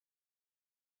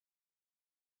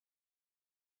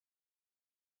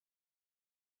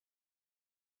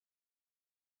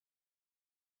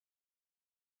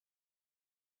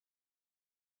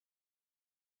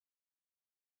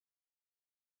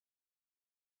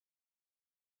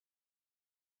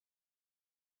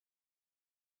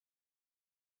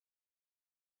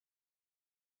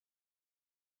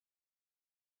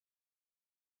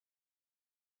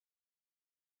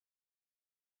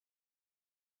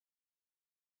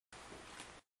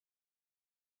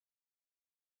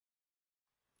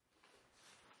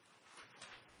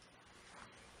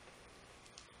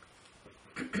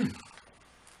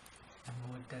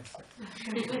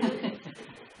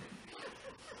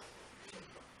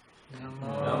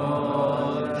Namo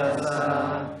tassa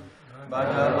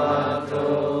bhagavato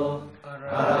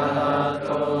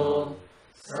arahato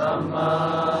samma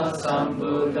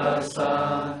sambuddhassa.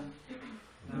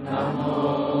 Namo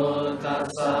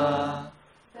tassa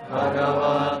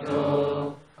bhagavato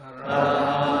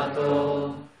arahato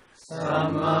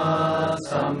samma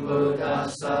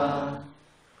sambuddhassa.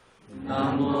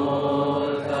 Namo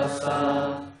tassa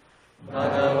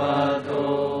bhagavato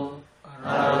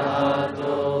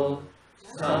arahato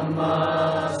samma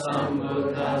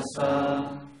sambuddhassa.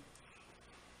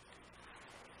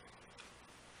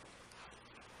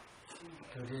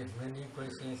 Today many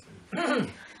questions,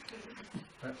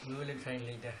 but we will try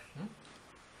later.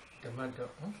 Tomato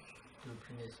to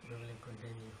finish, we will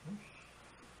continue.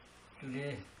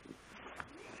 Today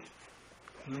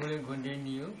we will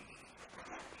continue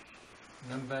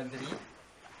number 3,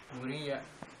 Uriya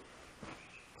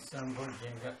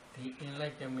Sambhojanga, the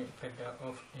enlightenment factor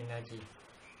of energy,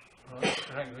 or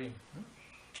right way.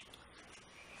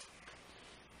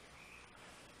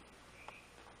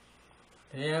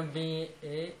 There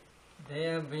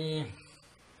be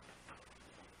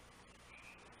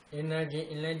energy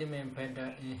enlightenment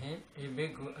factor in him. A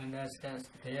bhikkhu understands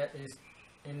there is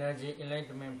energy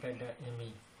enlightenment factor in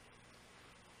me.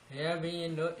 There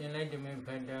being no enlightenment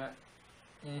factor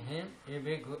in him, a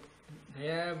bhikkhu,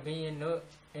 there being no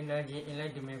energy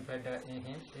enlightenment factor in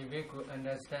him, a bhikkhu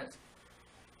understands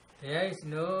there is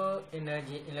no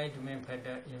energy enlightenment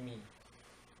factor in me.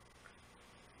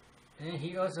 And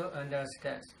he also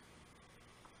understands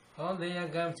how there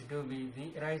comes to be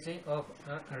the rising of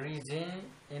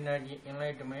reason energy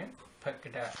enlightenment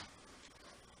factor.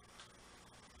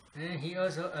 And he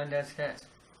also understands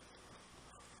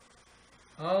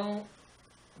how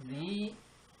the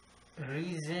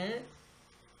reason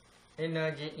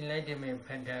energy enlightenment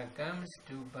factor comes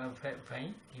to perfect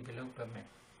fine development.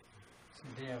 So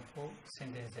there are 4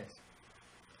 sentences.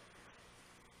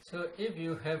 So if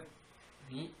you have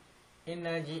the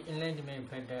energy enlightenment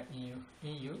factor in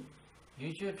you,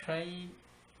 you should try.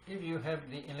 If you have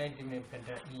the enlightenment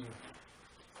factor in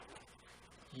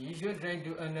you should try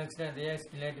to understand there is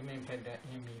enlightenment factor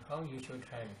in me. How you should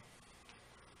try?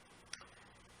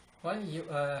 While you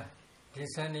are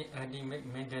discerning ultimate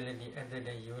mentality, at that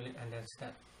you will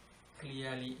understand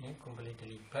clearly and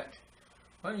completely. But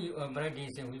when you are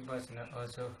practicing vipassana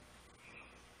also,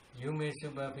 you may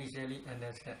superficially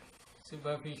understand.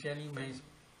 Superficially means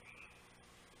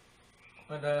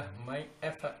whether my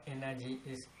effort energy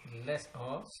is less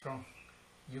or strong,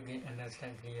 you can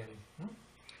understand clearly.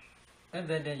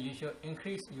 Other than you should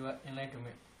increase your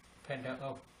enlightenment factor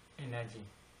of energy.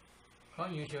 How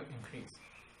you should increase?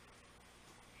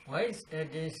 Wise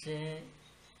attention,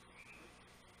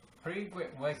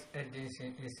 frequent wise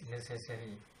attention is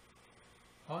necessary.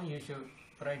 How you should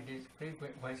practice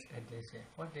frequent wise attention?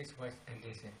 What is wise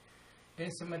attention? In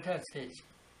samatha stage,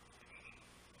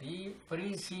 the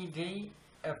preceding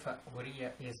effort,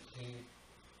 Viriya, is the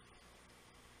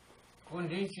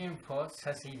condition for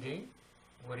succeeding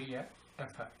Viriya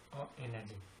effort or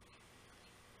energy.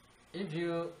 If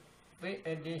you pay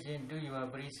attention to your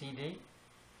preceding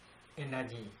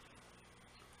energy,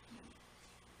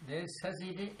 then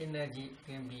succeeding energy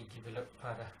can be developed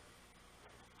further.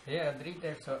 There are 3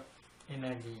 types of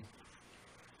energy.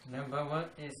 Number 1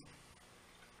 is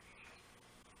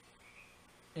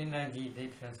energy they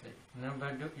translate.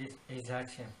 Number 2 is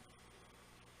exertion.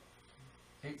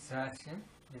 Exertion,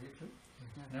 is it true?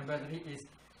 Number 3 is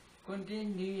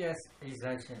continuous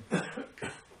exertion.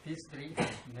 These 3 are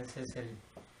necessary.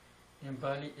 In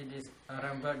Pali it is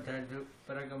Aramba Dhatu,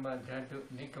 Paragama Dhatu,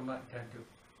 Nikama Dhatu.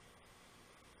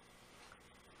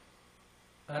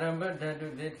 Aramba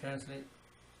Dhatu they translate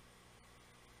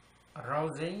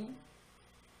arousing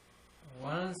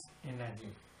one's energy.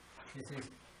 This is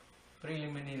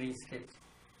preliminary stage.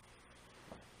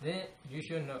 Then you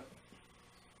should not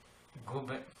go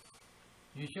back.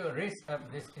 You should raise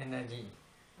up this energy.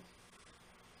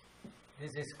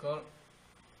 This is called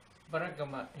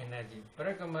Paragama energy.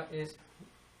 Paragama is,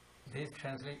 this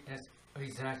translate as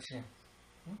exertion.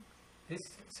 This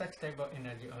such type of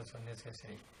energy also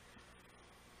necessary.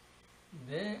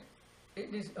 Then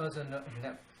it is also not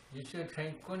enough. You should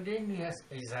try continuous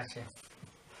exertion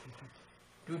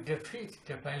to defeat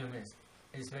defilements,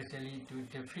 especially to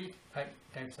defeat 5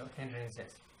 types of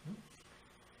hindrances.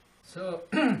 So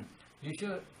you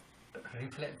should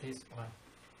reflect this one.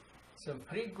 So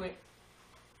frequent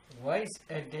wise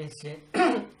attention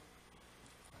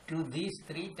to these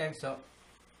 3 types of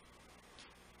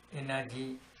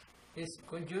energy is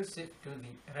conducive to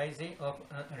the rising of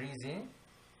reason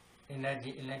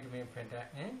energy enlightenment feather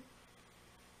and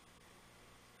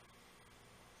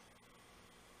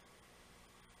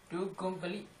to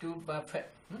complete, to perfect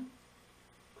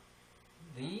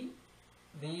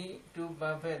to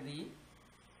perfect the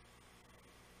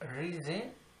reason,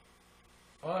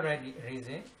 already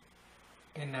reason,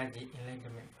 energy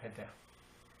enlightenment feather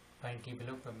by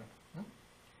development.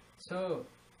 So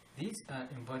these are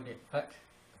important, but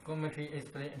commentary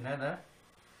explain another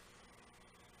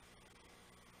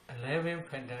 11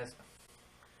 feathers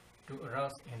to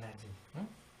arouse energy.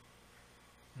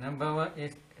 Number 1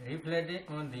 is reflecting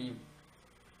on the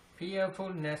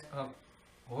fearfulness of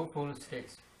hopeful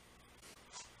states.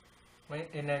 When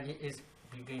energy is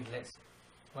becoming less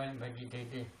while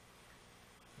meditating,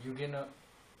 you cannot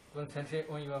concentrate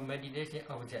on your meditation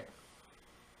object.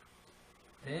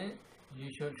 Then you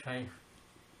should try,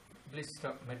 please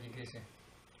stop meditation.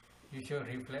 You should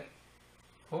reflect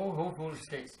four hopeful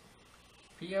states.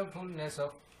 Fearfulness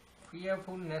of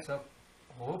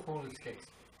hopeful states.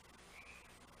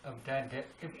 After that,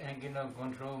 if I cannot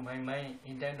control my mind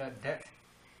in terms of death,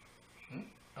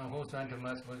 unwholesome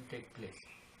dhammas will take place.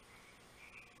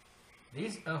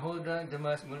 These unwholesome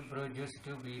dhammas will produce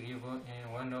to be reborn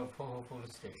in one of four hopeful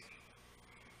states.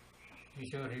 You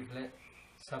should reflect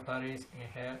sufferings in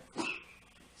hell,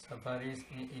 sufferings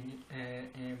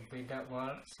in Veda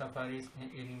world, sufferings in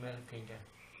animal kingdom.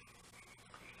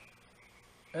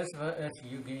 As far as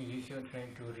you can, you should try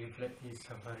to reflect these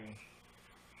sufferings.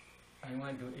 I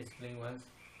want to explain once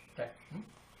that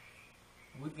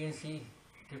we can see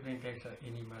different types of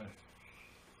animals.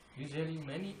 Usually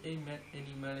many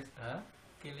animals are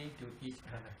killing to each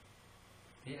other.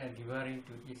 They are devouring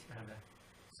to each other.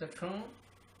 Strong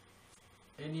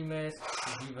animals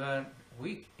devour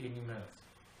weak animals.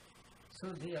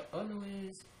 So they are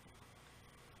always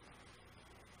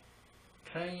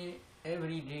trying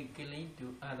every day killing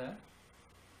to other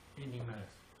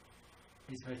animals.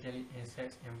 Especially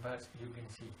insects and birds, you can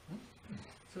see.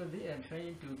 So they are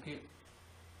trying to kill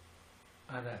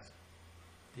others.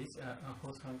 These are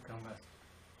unwholesome karmas.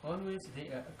 Always they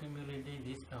are accumulating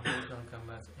these unwholesome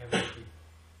karmas every day.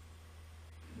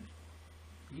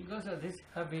 Because of this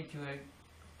habitual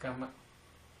karma,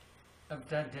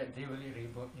 after that they will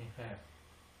reborn in hell.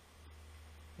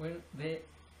 When they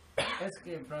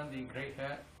escape from the great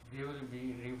hell, they will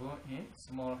be reborn in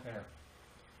small hell.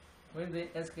 When they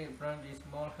escape from the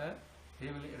small hell, they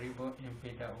will reborn in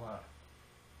Veda world.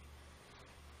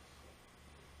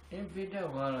 In Veda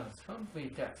world, some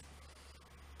Vedas,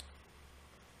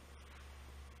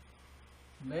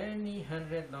 many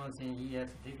 100,000 years,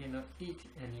 they cannot eat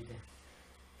anything.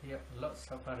 They are a lot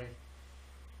suffering,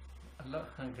 a lot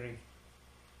hungry.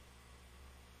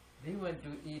 They want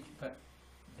to eat, but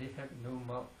they have no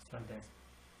mouth sometimes.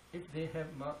 If they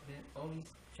have mouth, then only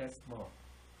just small.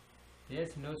 There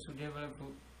is no suitable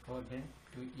food for them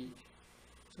to eat.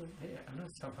 So they are not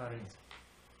suffering.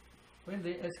 When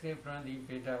they escape from the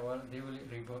Veda world, they will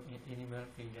reborn in animal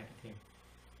kingdom again.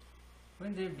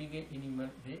 When they become animal,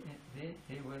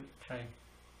 they will try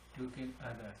to kill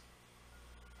others.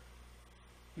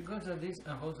 Because of this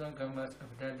unwholesome karmas,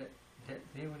 after that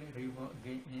they will reborn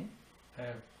again in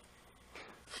hell.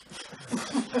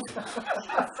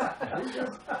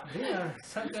 They are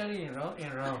suffering round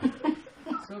and round.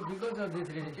 So because of this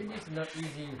reason, it is not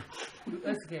easy to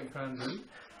escape from the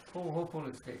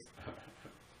hopeful states.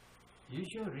 You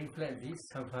should reflect these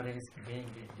sufferings again.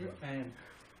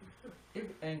 If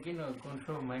I cannot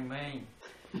control my mind,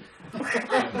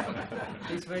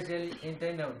 especially in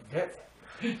time of death,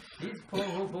 these four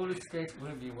hopeful states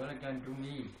will be welcome to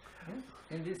me.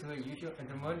 In this way, you should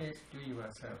admonish to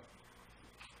yourself.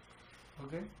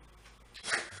 Okay?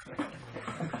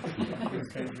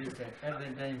 At the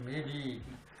time, maybe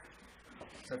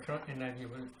strong energy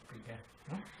will begin.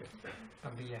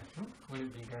 Will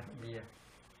begin.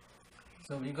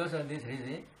 So because of this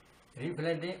reason,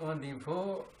 reflecting on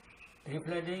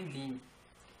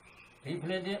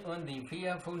the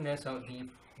fearfulness of the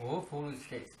hopeful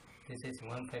states. This is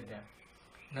one factor.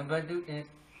 Number 2 is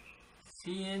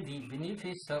seeing the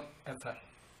benefits of effort.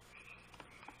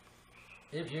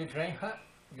 If you try hard,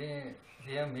 then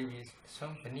there may be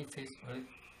some benefits will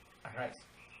arise.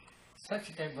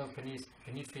 Such type of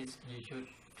benefits you should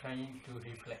try to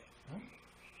reflect.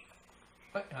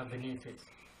 What are benefits?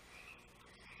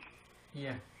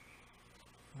 Here.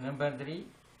 Number 3,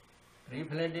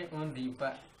 reflecting on the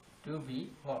path to be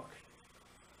walked.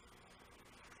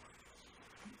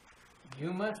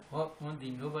 You must walk on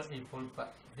the Noble Eightfold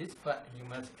Path. This path you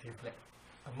must reflect.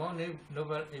 Among the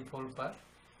Noble Eightfold Path,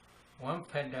 one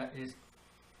feather is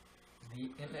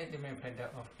the enlightenment feather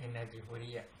of energy,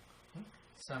 Viriya,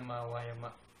 Samma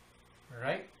Vayama.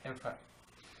 right effort.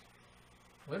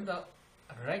 Without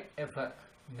right effort,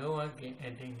 no one can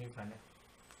attain Nibbana.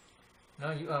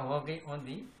 Now you are walking on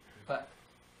the path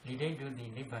leading to the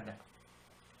Nibbana.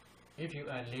 If you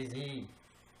are lazy,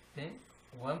 then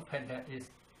one path is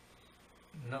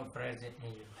not present in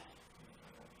you.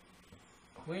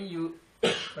 When you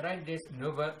practice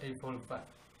Noble Eightfold Path,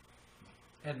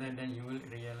 and then you will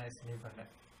realize Nibbana.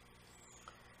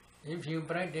 If you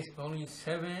practice only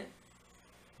 7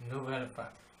 Noble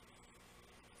Paths,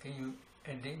 can you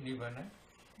attain Nibbana?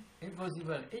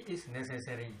 Impossible. It is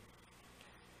necessary.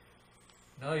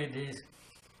 Nowadays,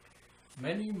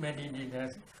 many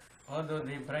meditators, although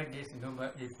they practice Noble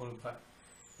Eightfold Path,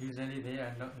 usually they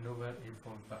are not Noble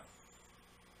Eightfold Path.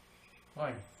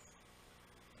 Why?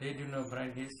 They do not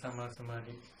practice Sama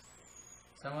Samadhi.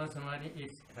 Sama Samadhi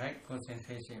is right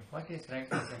concentration. What is right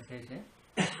concentration?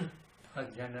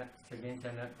 First jhana, second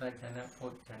jhana, third jhana,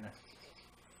 fourth jhana.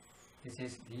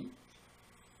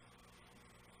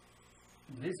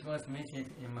 This was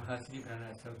mentioned in Mahasri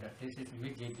Prana Sutta. This is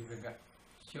Vijayadivika,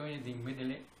 showing the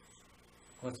middle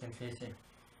concentration.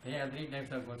 There are 3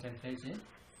 types of concentration.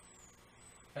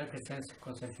 Sense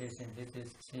concentration, this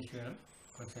is sensual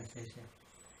concentration.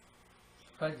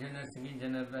 First jhana, second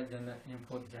jhana, third jhana, and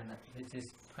fourth jhana. This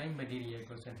is fine material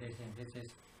concentration. This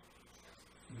is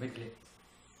middle.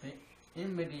 The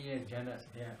immaterial jhanas,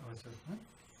 they are also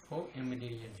 4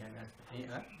 immaterial jhanas, they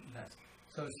are last.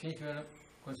 So sensual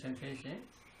concentration,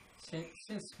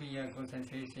 sense-sphere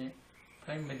concentration,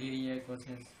 fine material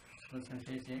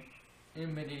concentration,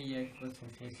 immaterial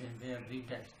concentration, there are 3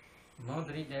 types. Among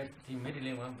 3 types, the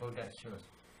middle one Buddha shows.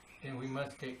 Then we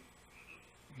must take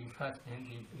the first and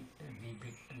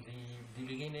the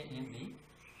beginning and the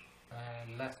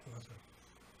last also.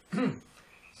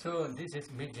 So this is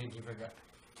Vijayadivika.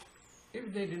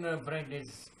 If they do not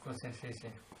practice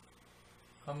concentration,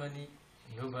 how many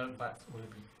noble paths will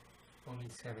be? Only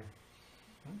 7.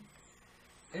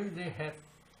 If they have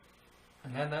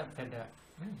another path,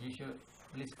 you should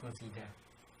please consider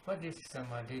what is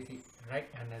samadhi, right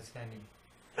understanding.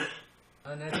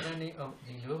 Understanding of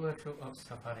the noble truth of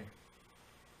suffering.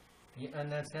 The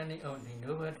understanding of the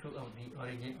noble truth of the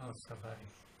origin of suffering.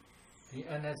 The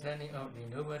understanding of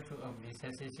the noble truth of the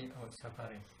cessation of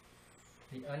suffering.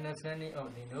 The understanding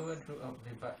of the noble truth of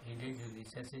the path leading to the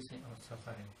cessation of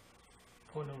suffering.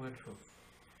 4 noble truths.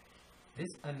 This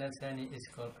understanding is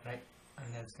called right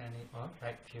understanding or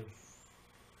right view.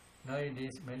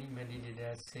 Nowadays, many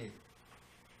meditators say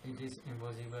it is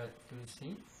impossible to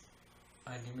see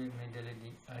ultimate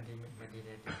mentality, ultimate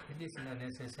materiality. It is not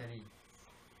necessary.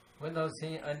 Without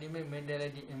seeing ultimate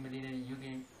mentality and materiality, you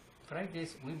can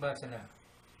practice vipassana.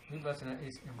 Vipassana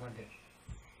is important.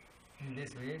 In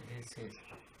this way, they say.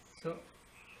 So,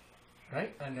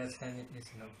 right understanding is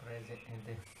not present in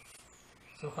them.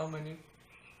 So, how many?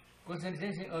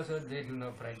 Concentration also they do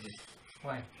not practice.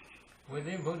 Why?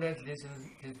 Within Buddha's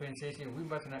dispensation,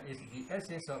 vipassana is the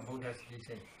essence of Buddha's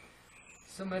teaching.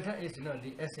 Samatha is not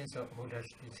the essence of Buddha's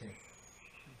teaching.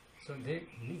 So they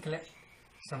neglect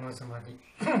Sama Samadhi.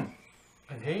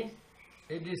 Again,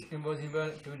 it is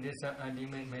impossible to discern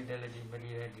ultimate mentality,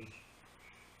 materiality.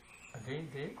 Again,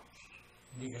 they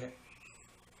neglect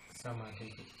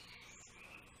Samadhi.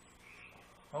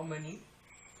 How many?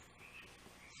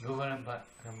 Government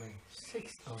remain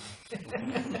 6 only.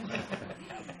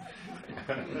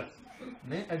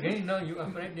 Then again, now you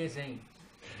are practicing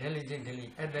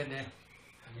diligently, and then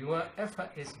your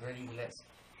effort is very less.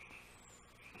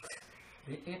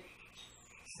 The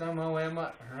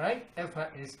Samavema right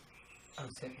effort is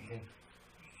upset again.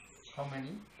 How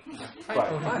many? 5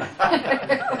 only.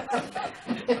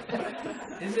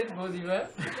 Is it possible?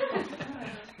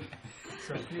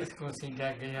 So please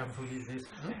consider carefully this.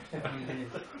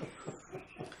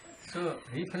 So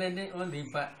reflecting on the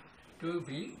path to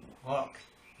be walk.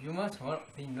 You must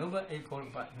walk the Noble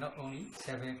Eightfold Path, not only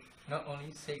 7, not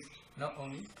only 6, not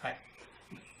only 5.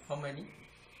 How many?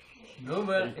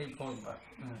 Noble Eightfold Path.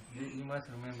 You must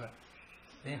remember.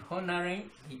 Then honoring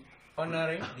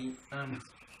the arms.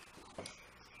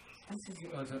 This is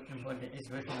also important,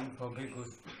 especially for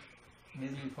bhikkhus.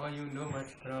 Maybe for you no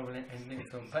much problem and think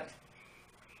so, but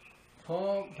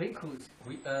for bhikkhus,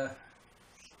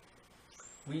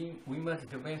 we must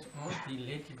depend on the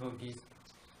lay devotees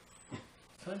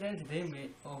so that they may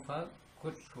offer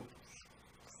good food.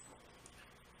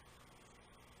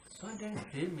 So that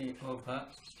they may offer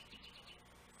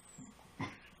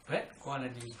bad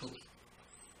quality food.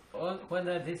 Or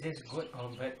whether this is good or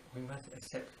bad, we must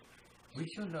accept. We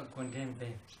should not condemn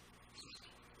them.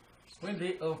 When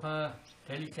they offer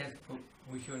delicious food,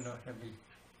 we should not have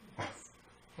it.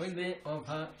 When they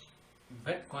offer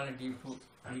bad quality food,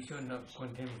 we should not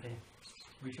condemn them.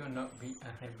 We should not be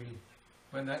unhappy.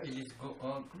 Whether it is good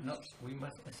or not, we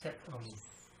must accept only.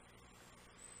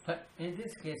 But in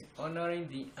this case, honoring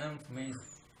the arms means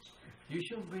you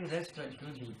should be respect to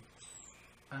the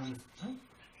arms.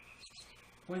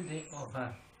 When they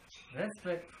offer,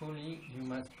 respectfully you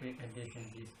must pay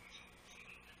attention to this.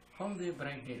 How they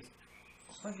practice?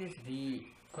 What is the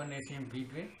connection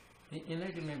between the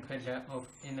enlightenment factor of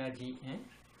energy and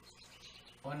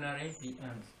honoring the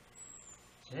arms?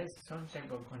 There's some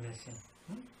type of connection.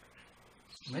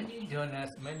 Many donors,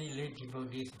 many lay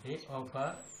devotees, they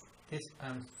offer these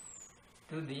arms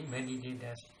to the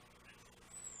meditators,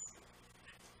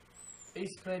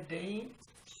 expecting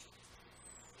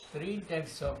three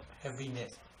types of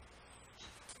happiness.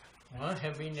 One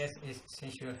happiness is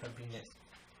sensual happiness.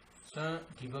 Some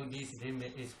devotees, they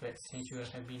may expect sensual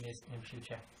happiness in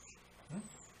future,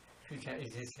 future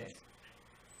existence.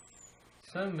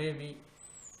 Some may be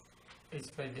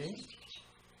expecting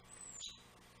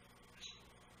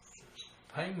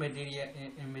high material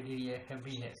and immaterial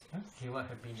happiness, jiva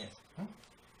happiness.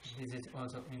 This is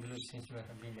also includes sensual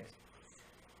happiness.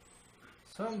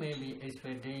 Some may be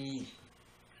expecting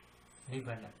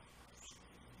nibbana.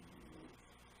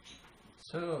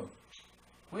 So,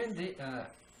 when they are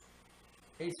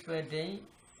expecting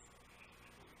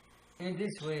in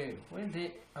this way, when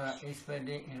they are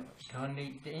expecting and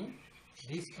donating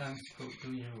these arms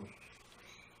to you,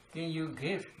 can you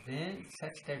give them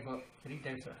such type of three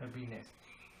types of happiness?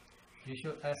 You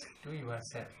should ask to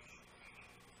yourself.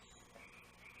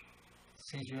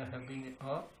 Sensual happiness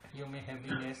or human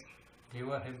happiness,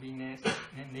 jiva happiness,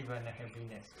 and nibbana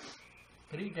happiness.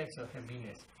 Three types of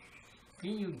happiness.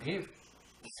 Can you give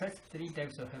such three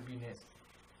types of happiness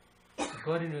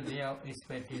according to their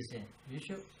expectation? You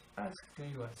should ask to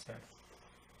yourself.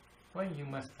 Why you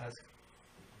must ask?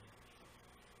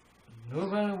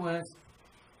 Noble ones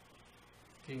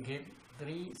can give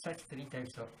such three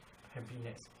types of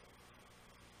happiness.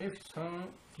 If some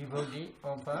devotee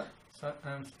offer some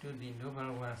alms to the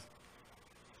noble ones,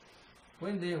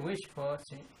 when they wish for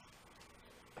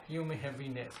human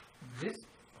happiness, this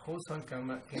wholesome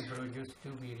karma can produce to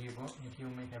be reborn in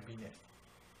human happiness.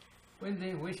 When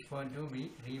they wish for to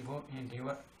be reborn in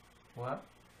Deva world,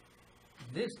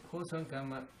 this wholesome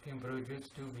karma can produce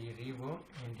to be reborn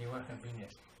in Deva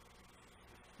happiness.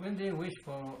 When they wish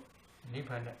for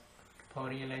Nibbana, for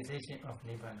realization of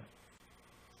Nibbana,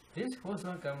 this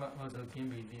wholesome karma also can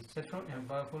be the strong and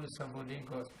powerful supporting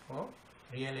cause for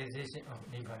realization of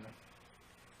Nibbana.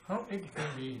 How it can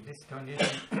be this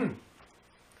donation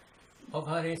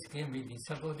offerings can be the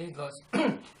supporting cause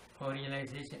for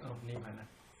realization of Nibbana.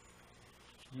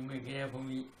 You may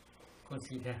carefully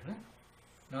consider.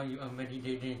 Now you are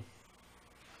meditating.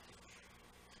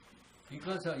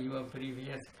 Because of your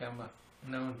previous karma,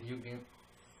 now you can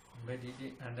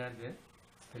meditate under the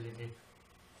ability.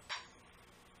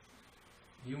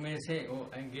 You may say, oh,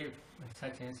 I gave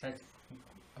such and such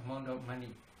amount of money.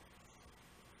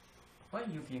 Why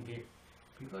you can give?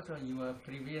 Because of your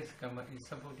previous karma is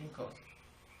supporting cause.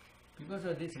 Because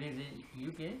of this reason,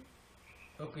 you can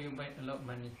occupy a lot of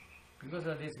money. Because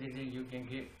of this reason, you can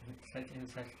give such and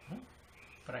such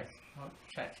price or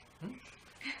charge.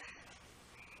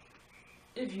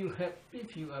 If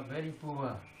you are very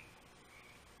poor,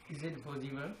 is it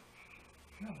possible?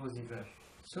 Not possible.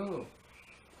 So,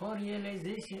 for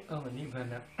realization of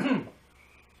Nibbana,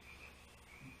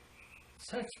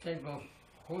 such type of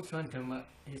wholesome dharma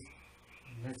is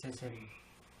necessary.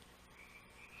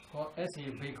 For as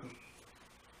a bhikkhu,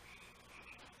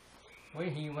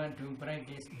 when he wants to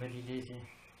practice meditation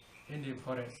in the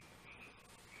forest,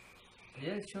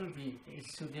 there should be a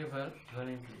suitable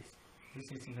dwelling place.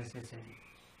 This is necessary.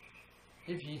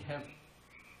 If he have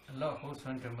a lot of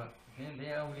wholesome dharma, then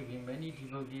there will be many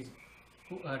devotees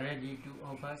who are ready to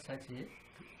offer such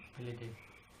a ability.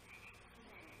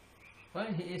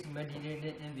 While he is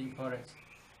meditating in the forest,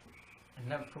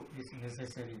 enough food is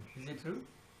necessary. Is it true?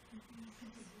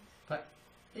 But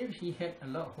if he had a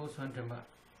lot of wholesome dharma,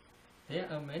 there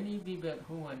are many people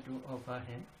who want to offer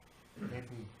him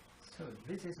ready. So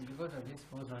this is because of this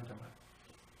wholesome dharma.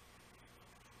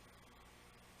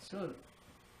 So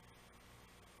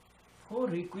 4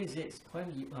 requisites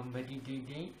when you are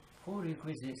meditating, 4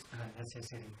 requisites are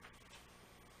necessary.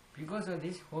 Because of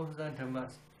this wholesome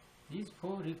dharmas, these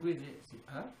 4 requisites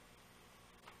are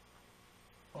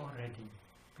already.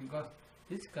 Because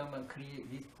this karma creates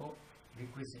these 4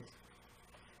 requisites.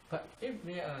 But if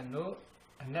there are no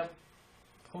enough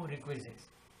 4 requisites,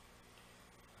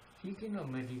 he cannot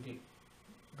meditate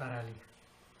thoroughly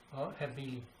or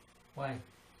happily. Why?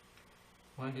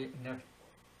 One day enough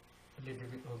a little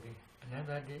bit okay.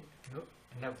 Another day, no,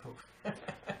 enough food.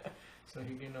 So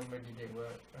he cannot meditate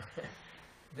well.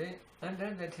 Then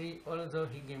under the tree also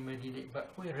he can meditate,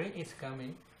 but when rain is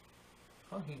coming,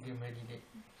 how he can meditate?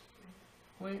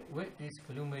 When wet is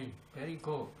gloomy, very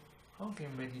cold, how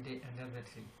can meditate under the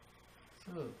tree?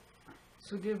 So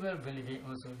suitable village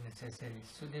also necessary.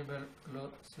 Suitable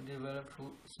clothes, suitable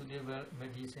food, suitable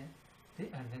medicine, they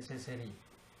are necessary.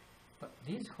 But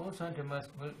these wholesome dhammas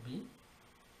will be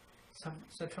some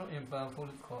strong and powerful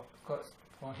cause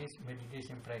for his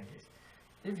meditation practice.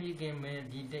 If he can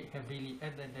meditate heavily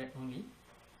at that time only,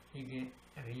 he can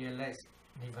realize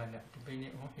Nibbana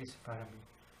depending on his parami.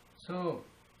 So,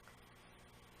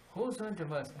 wholesome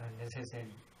dhammas are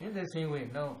necessary. In the same way,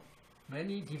 now,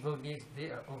 many devotees,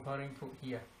 they are offering food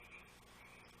here.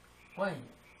 Why?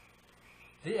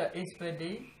 They are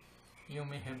expecting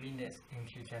human happiness in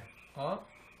future, or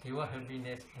Deva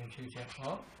happiness in future,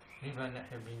 or Nibbana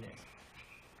happiness.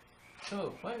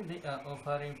 So, when they are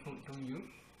offering food to you,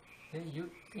 then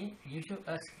you should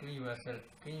ask to yourself,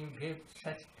 can you give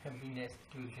such happiness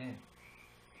to them?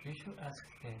 You should ask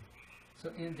them. So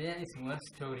there is one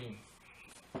story.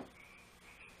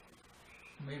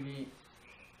 Maybe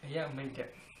a young man,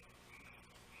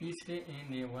 he stayed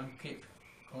in one cave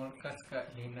called Kaska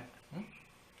Lena,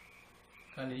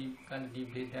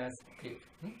 Kaldiveda's cave.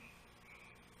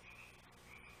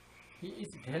 He is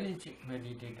diligent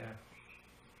meditator.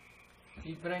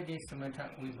 He practiced Samatha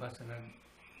Vipassana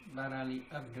Barali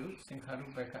Abdu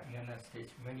Sinkharupaka Jnana stage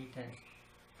many times,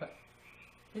 but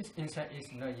his insight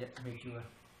is not yet mature.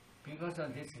 Because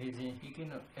of this reason, he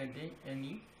cannot attain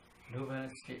any noble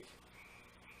stage.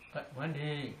 But one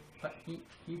day,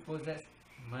 he possessed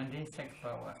mundane sex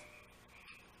power.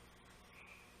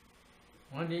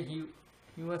 One day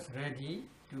he was ready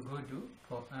to go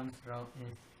for alms round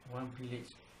in one village,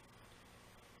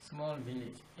 small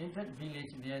village. In that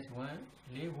village there is one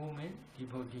lay woman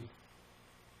devotee.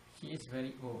 She is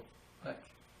very old, but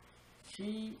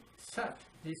she served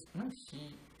this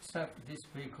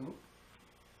bhikkhu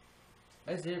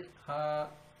as if her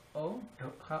own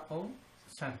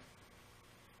son.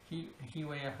 He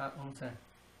were her own son.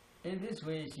 In this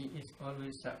way she is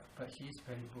always served, but she is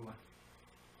very poor.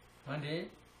 One day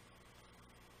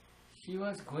she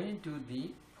was going to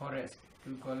the forest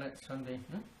to collect something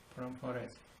from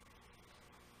forest.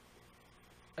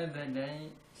 And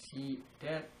then she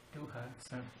told to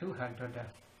her daughter,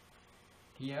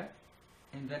 here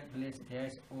in that place there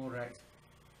is all rice.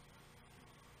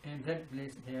 In that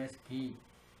place there is ghee.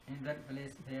 In that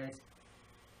place there is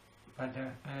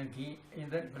butter and ghee. In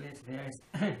that place there is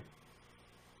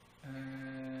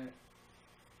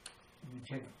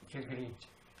jaggery.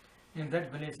 In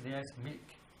that place there is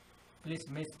milk. Please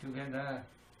mix together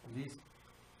this.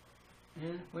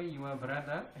 And when your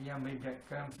brother Yameda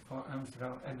comes for alms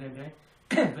round at the day,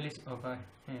 please offer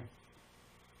him.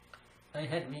 I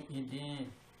had been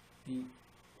eating the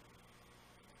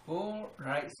whole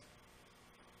rice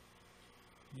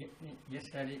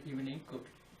yesterday evening cooked,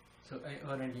 so I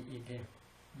already eaten.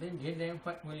 Then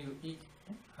what will you eat?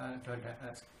 Her daughter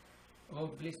asked. Oh,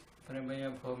 please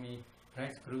prepare for me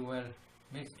rice gruel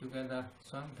mixed together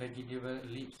some vegetable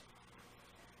leaves.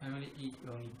 I will eat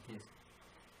only this.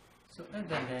 So at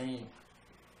that day,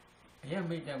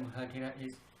 Ayamita Mahatira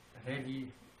is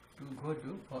ready to go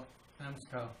for alms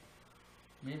round.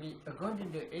 Maybe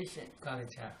according to Asian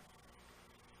culture,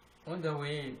 on the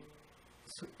way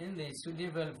in the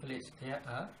suitable place there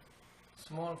are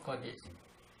small cottages.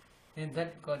 In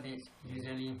that cottage,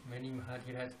 usually many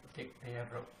Mahatiras take their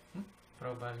rope.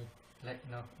 Probably like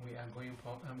now we are going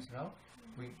for alms round,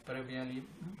 we prepare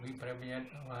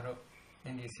our rope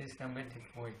in a systematic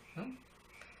way.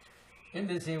 In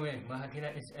the same way,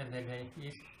 Mahatira is at the day, he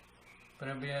is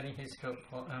preparing his rope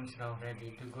for alms round,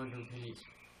 ready to go to village.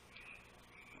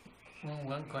 On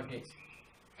one cottage,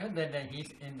 at that day he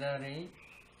is entering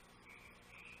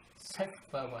sex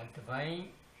power, divine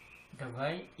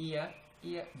ear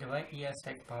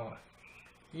sex power.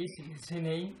 He is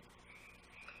listening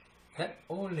that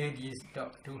old lady's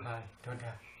talk to her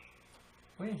daughter.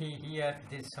 When he hears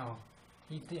this song,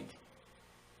 he thinks,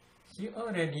 she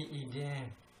already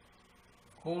eaten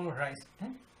whole rice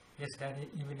yesterday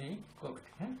evening cooked.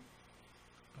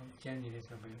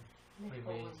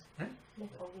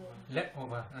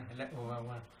 Leftover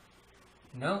one.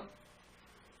 Now,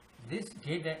 this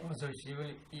day also she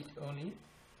will eat only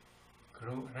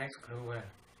rice gruel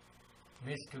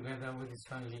mixed together with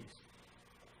sun leaves.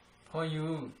 For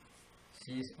you,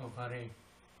 she is offering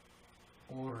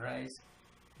all rice,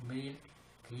 milk,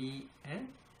 ghee and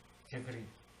jaggery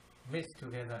mixed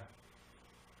together.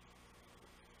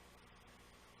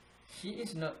 she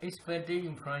is not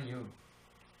expecting from you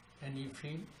any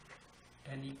food,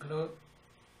 any clothes,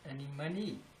 any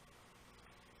money.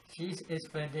 She is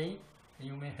expecting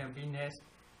human happiness,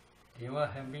 Deva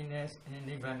happiness, and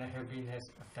Nibbana happiness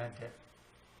after death.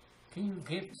 Can you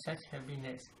give such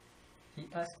happiness? He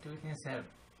asked to himself.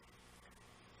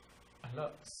 A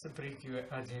lot of spiritual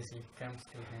urgency comes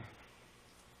to him.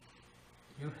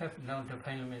 You have now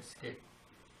defilement state.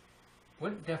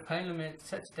 What defilement,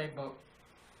 such type of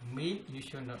meal you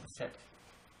should not accept.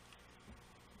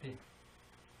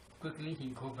 Quickly he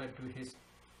go back to his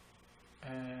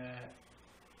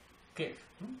cave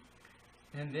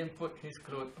and then put his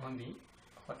clothes on the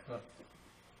hot rock,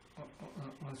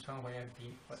 on somewhere the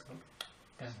hot rock,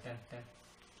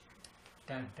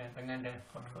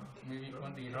 hot rock, maybe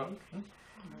on the rock,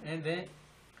 and then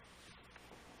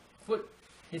put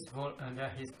his bowl under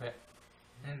his bed,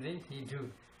 and then he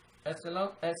do. As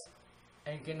long as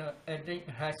I cannot attain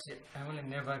hardship, I will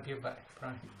never give up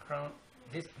from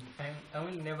this. I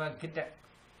will never get up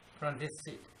from this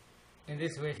seat. In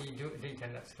this way, he do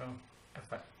regional strong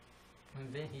effort,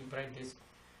 and then he practice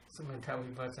Samatha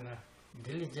Vipassana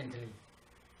diligently.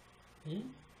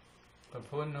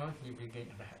 Before now, he became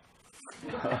Arhat.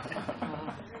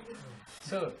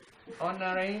 So,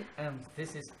 honoring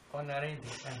this is honoring the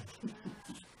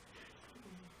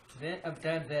Then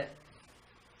after that,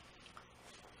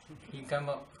 he come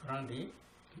up from the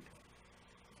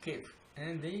cave,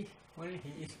 and when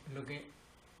he is looking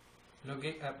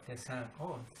up the sun,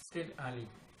 oh, still early.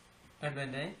 And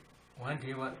then one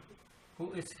day,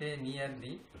 who is stay near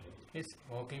his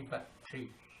walking path tree.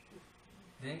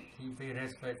 Then he pay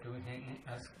respect to him and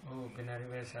ask, oh,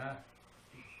 Benarivasa,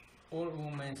 all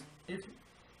women, if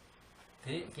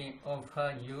they can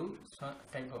offer you some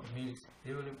type of meals,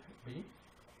 they will be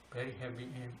very happy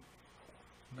and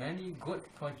many good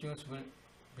fortunes will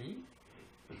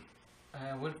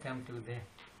come to them.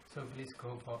 So please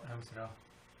go for Amsterdam.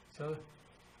 So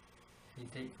he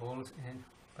take bowls and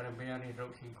Parabhayani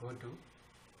road he go to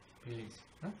village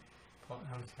for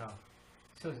Amsterdam.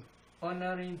 So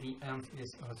honoring the alms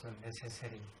is also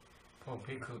necessary for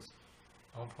bhikkhus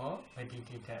or for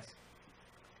meditators.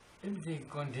 If they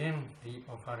condemn the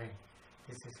offering,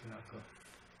 this is not good.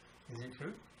 Is it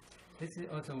true? This is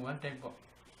also one type of,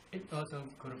 it also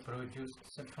could produce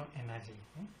strong energy.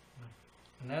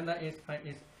 Another aspect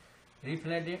is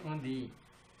reflecting on the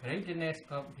greatness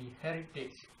of the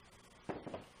heritage.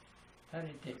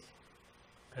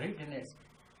 Greatness.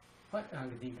 What are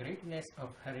the greatness of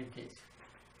heritage?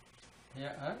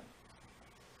 There are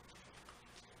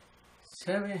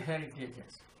 7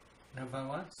 heritages. Number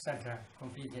 1, Saddha,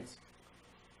 confidence.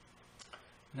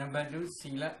 Number 2,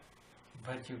 Sila,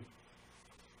 virtue.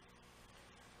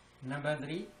 Number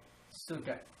 3,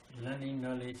 Sutta, learning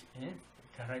knowledge and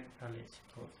direct knowledge.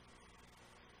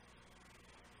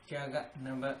 Jaga,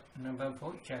 number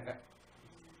 4, Jaga,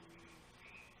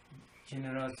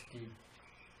 generosity.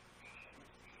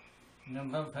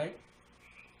 Number 5,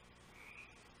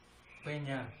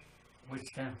 Panya,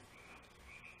 wisdom,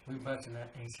 Vipassana,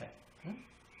 insight.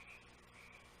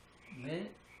 Then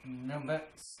number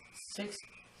 6,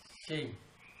 shame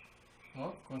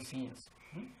or conscience.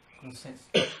 Conscience.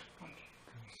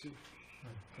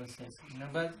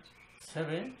 Number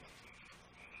 7,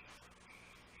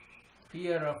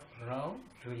 fear of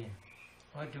wrongdoing.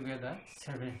 Altogether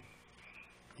 7.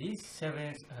 These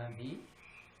 7 are the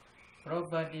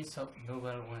properties of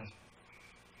noble ones.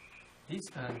 These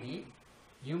are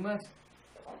you must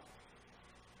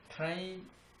try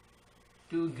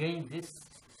to gain this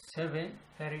 7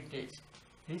 heritage.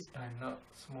 These are not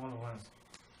small ones.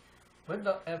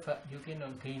 Without effort, you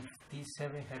cannot gain these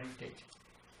 7 heritage.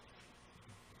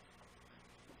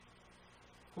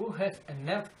 Who has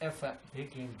enough effort, they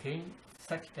can gain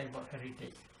such type of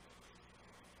heritage.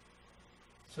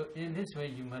 So in this way,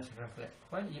 you must reflect.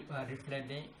 When you are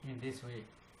reflecting in this way,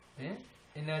 then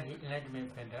energy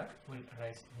enlightenment feather will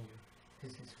arise in you.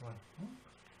 This is one.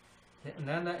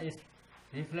 Another is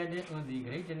reflecting on the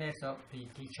greatness of the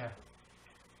teacher,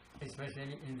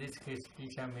 especially in this case,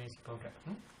 teacher means Buddha.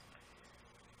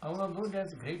 Our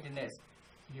Buddha's greatness,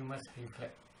 you must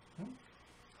reflect.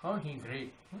 How he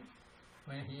great?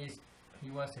 When he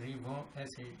was reborn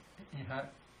as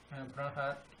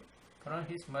from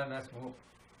his mother's womb.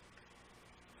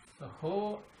 The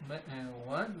whole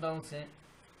 10,000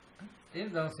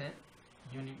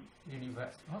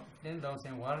 universe,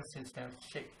 10,000 world systems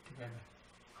shake together.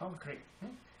 How great!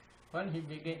 When he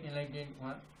became enlightened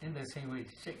one, in the same way,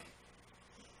 shake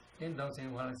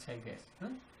 10,000 world cycles.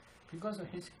 Because of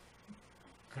his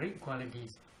great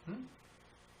qualities.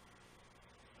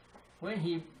 when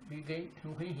he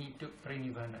took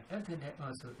Pranivana, after that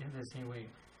also in the same way,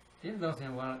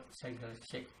 10,001 cycles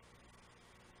shake.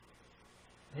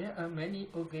 There are many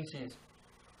occasions,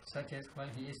 such as when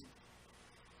he is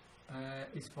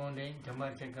expounding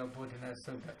Dhammacakka Bodhana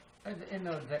Sutta. At the end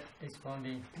of that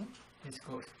expounding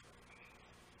discourse,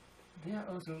 there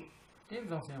are also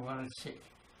 10,001 shake,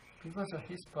 because of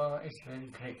his power is very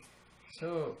great.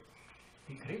 So,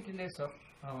 the greatness of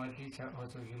our teacher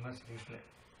also you must reflect.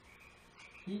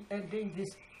 He attained this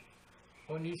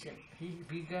omniscient, he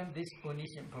began this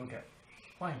omniscient Buddha.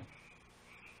 Why?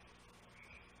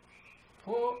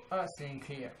 For us in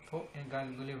clear, for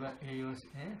incalculable years,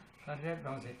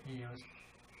 100,000 years,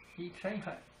 he tried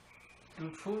hard to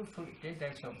fulfill 10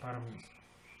 types of paramis.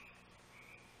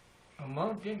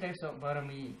 Among 10 types of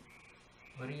parami,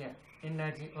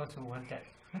 energy also one type.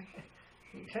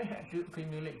 He tried hard to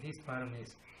accumulate these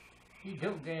paramis. He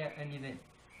don't care anything.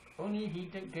 Only he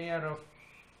take care of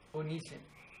omniscient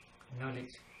knowledge.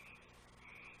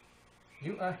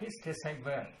 You are his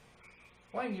disciple.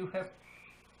 Why you have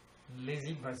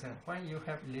lazy person? Why you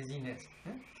have laziness?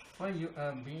 Why you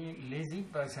are being lazy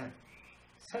person?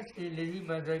 Such a lazy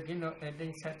person cannot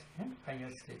attain such higher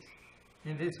stage.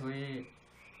 In this way,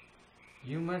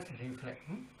 you must reflect.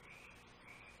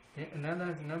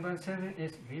 Another number 7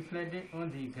 is reflecting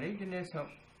on the greatness of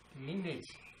lineage.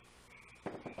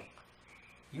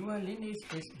 Your lineage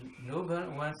is noble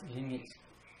one's lineage,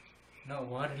 not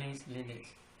worldly's lineage.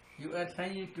 You are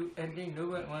trying to attain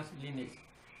noble one's lineage.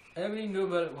 Every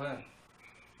noble one,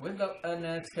 without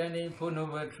understanding for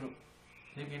noble truth,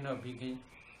 they cannot begin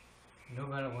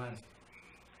noble ones.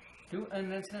 To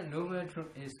understand noble truth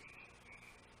is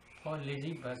for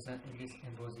lazy person it is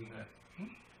impossible.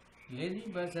 Lazy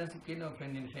persons cannot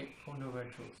penetrate for noble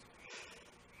truth.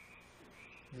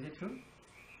 Is it true?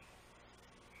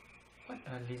 What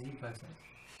are lazy persons?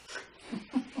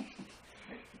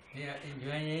 They are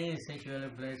enjoying sexual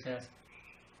pleasures.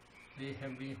 They are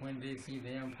happy when they see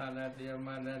their father, their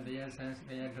mother, their sons,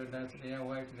 their daughters, their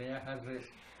wives, their husbands,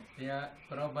 their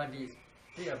properties.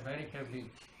 They are very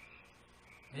happy.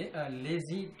 They are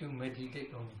lazy to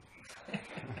meditate only.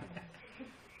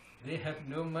 They have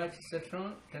no much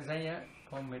strong desire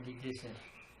for meditation.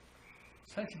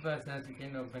 Such persons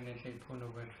cannot penetrate for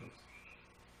noble truth.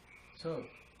 So,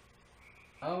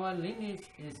 our lineage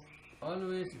is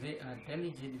always they are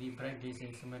diligently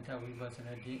practicing samatha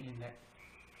vipassana day and night.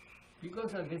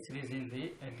 Because of this reason,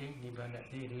 they attain nibbana,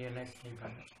 they realize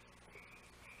nibbana.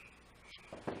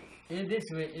 In this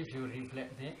way, if you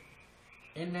reflect, the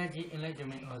energy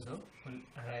enlightenment also will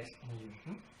arise in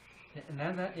you.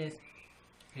 Another is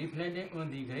reflecting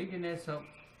on the greatness of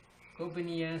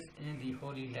companions in the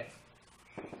holy life.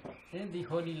 In the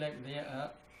holy life, there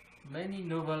are many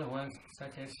noble ones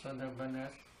such as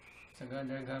Sodabanas,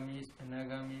 Sagadagamis,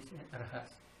 Anagamis, and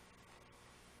Arhats.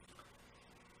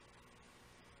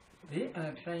 They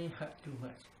are trying hard too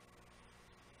much.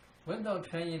 Without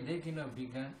trying, they cannot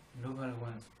become noble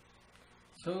ones.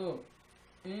 So,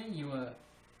 in your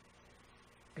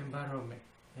environment,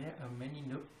 there are many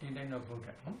Indian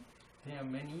Buddha. There are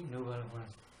many noble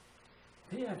ones.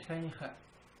 They are trying hard,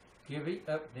 giving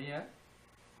up their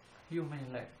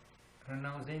human life,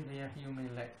 renouncing their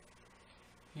human life,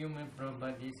 human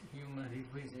properties, human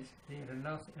requisites. They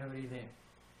renounce everything.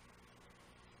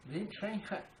 They try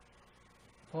hard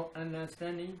for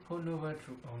understanding for noble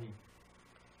truth only.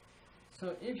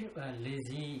 So if you are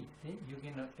lazy, then you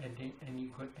cannot attain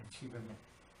any good achievement.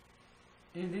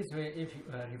 In this way, if you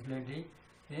are reflecting,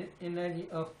 the energy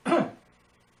of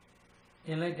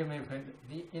enlightenment,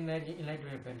 the energy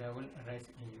enlightenment will arise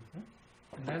in you.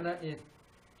 Another is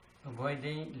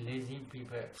avoiding lazy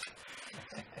people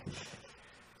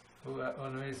who are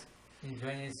always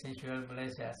enjoying sensual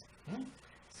pleasures.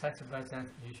 Such persons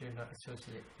you should not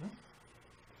associate.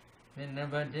 Then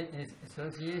number 10 is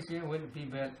association with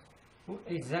people who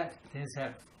exalt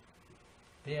themselves.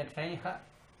 They are trying hard.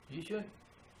 You should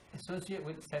associate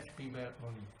with such people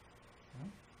only.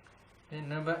 Then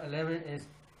number 11 is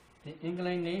the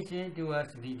inclination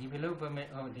towards the development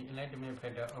of the enlightenment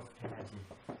factor of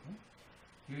energy.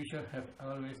 You should have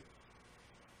always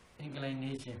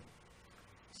inclination.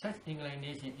 Such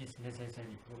inclination is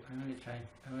necessary. Oh, I will try,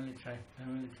 I will try, I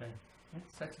will try.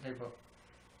 Such type of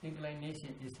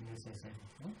inclination is necessary.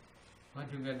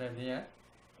 Altogether there are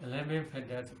 11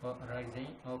 factors for arising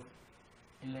of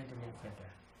enlightenment factor.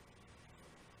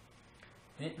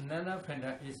 Then another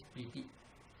factor is piti,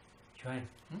 joy.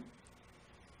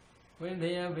 When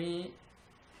there be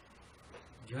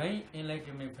joy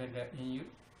enlightenment factor in you,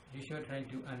 you should try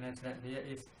to understand there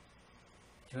is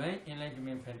joy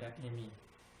enlightenment factor in me.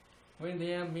 When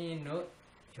there be no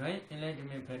joint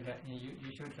enlightenment pattern in you,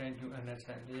 you should try to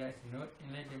understand. There is no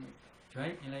enlightenment,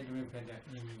 joint enlightenment pattern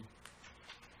in you.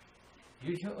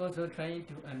 You should also try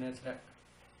to understand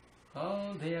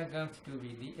how there comes to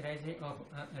be the rising of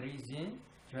reason,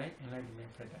 joint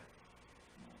enlightenment pattern.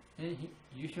 And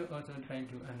you should also try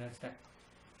to understand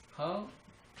how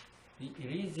the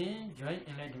reason, joint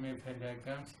enlightenment pattern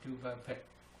comes to perfect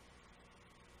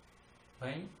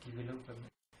by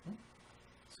development.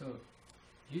 So,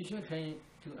 you should try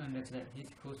to understand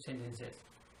these four sentences.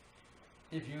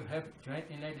 If you have joint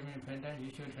enlightenment pattern,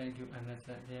 you should try to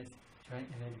understand there's joint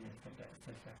enlightenment pattern,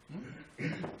 etc.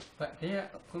 But their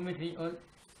commentary on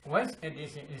wise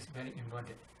addition is very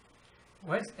important.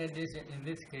 Wise addition in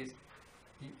this case,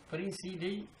 the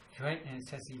preceding joint and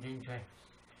succeeding joint.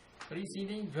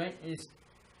 Preceding joint is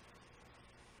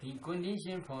the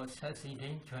condition for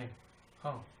succeeding joint.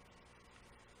 How?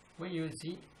 When you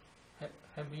see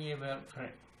happy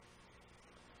friend,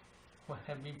 or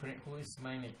happy friend who is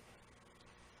smiling,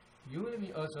 you will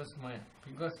be also smile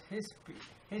because his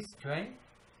joint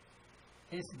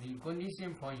is the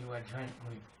condition for your joint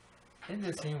only. In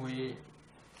the same way,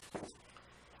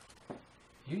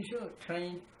 you should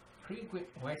try frequent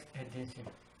wise attention.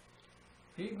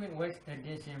 Frequent wise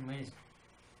attention means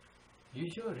you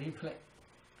should reflect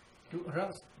to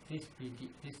arouse this pity,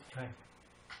 this joy.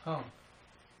 How?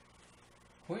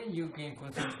 When you can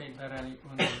concentrate thoroughly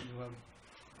on your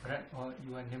breath or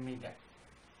your nimitta,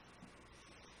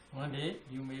 one day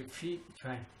you may feel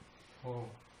joy. Oh,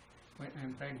 when I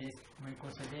practice, my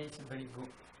concentration is very good.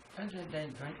 Until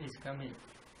that joy is coming,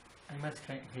 I must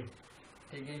try again.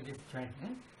 Again this joy.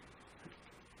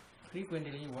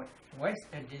 Frequently, wise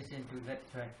attention to that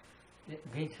joy.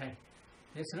 Gain try.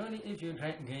 Then slowly, if you try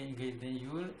again, then you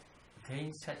will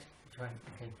gain such joy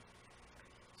again.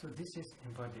 So this is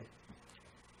important.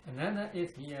 Another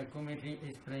is here commentary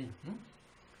explain.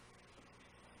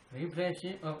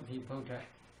 Reflection of the Buddha,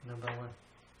 number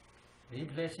 1.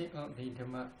 Reflection of the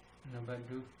Dhamma, number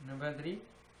 2. Number 3,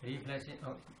 reflection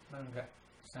of Sangha.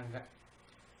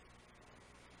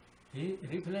 The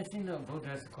reflection of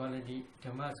Buddha's quality,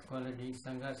 Dhamma's quality,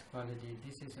 Sangha's quality,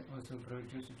 this is also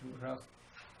produced to rouse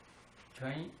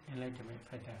joint enlightenment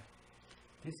pattern.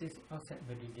 This is outside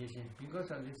meditation.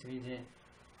 Because of this reason,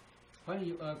 when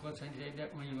you are concentrated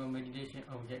on your meditation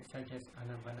object such as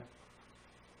anapana,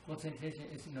 concentration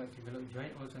is not developed,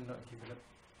 joy also not developed.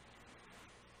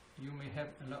 You may have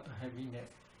a lot of happiness.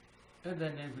 Other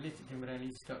than please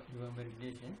temporarily stop your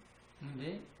meditation, and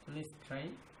then please try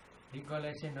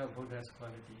recollection of Buddha's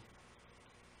quality.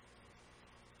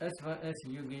 As far as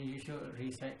you can, you should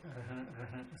recite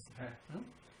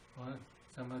or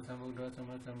Sammasambuddha,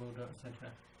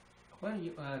 etc. When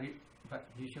you are but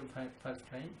you should first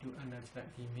try to understand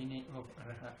the meaning of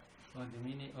Arahat or the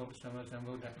meaning of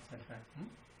Sammasambuddha, etc.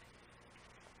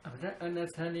 After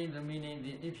understanding the meaning,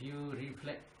 then if you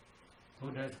reflect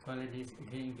Buddha's qualities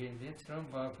again, then strong,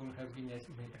 powerful happiness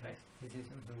may arise. This is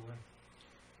also one.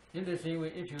 In the same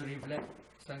way, if you reflect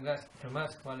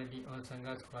Dhamma's quality or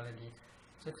Sangha's quality,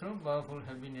 so strong, powerful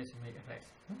happiness may arise.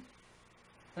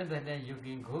 And then you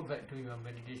can go back to your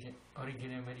meditation,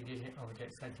 original meditation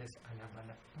object such as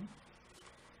anapana.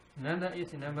 Another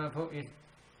is number 4 is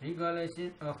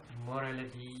recollection of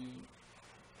morality.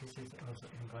 This is also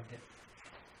important.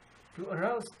 To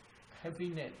arouse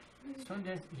happiness,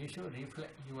 sometimes you should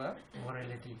reflect your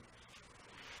morality.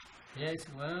 There is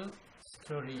one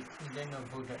story in the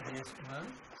of Buddha. There is one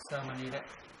Samanera.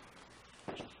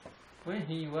 When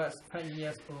he was 5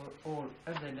 years old,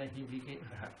 after that he became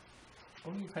Rahat.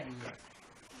 Only 5 years.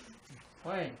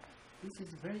 Why? This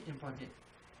is very important.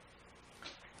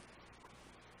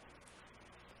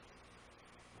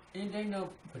 In the of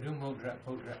Buddha,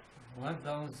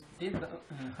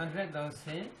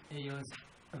 100,000 years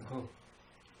ago,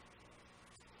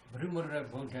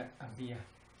 Buddha appeared.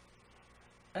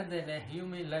 Other than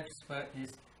human lifespan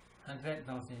is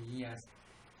 100,000 years.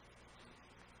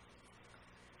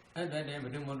 Other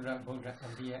than Buddha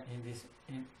appeared in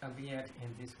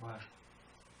this world.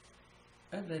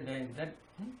 Other than that,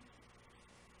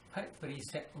 5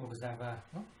 precept observer,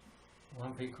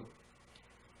 one bhikkhu.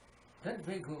 That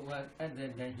bhikkhu was, other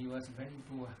than he was very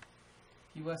poor.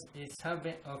 He was a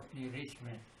servant of a rich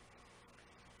man.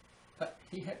 But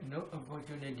he had no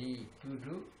opportunity to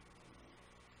do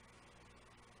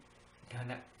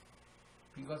dana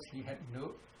because he had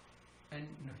no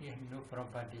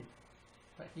property.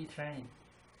 But he tried.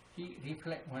 He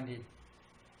reflected one day.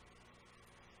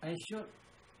 I should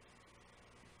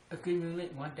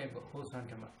accumulate one type of wholesome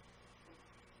dhamma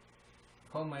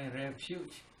for my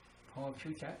refuge, for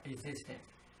future existence.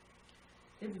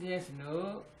 If there is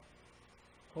no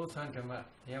wholesome Dhamma,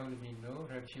 there will be no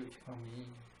refuge for me.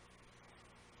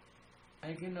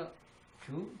 I cannot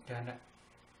do dana,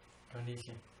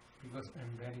 donation, because I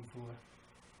am very poor.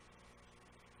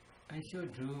 I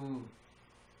should do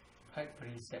 5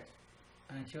 precepts.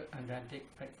 I should undertake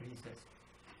 5 precepts.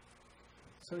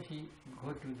 So he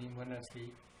go to the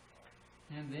monastery,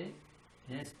 and then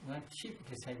there's one chief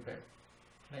disciple,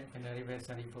 like Venerable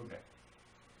Sariputta.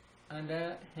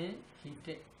 Under him, he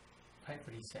take 5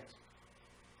 precepts.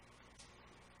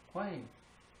 Why?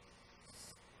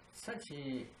 Such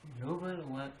a noble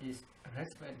one is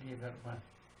respectable one.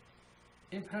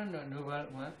 In front of noble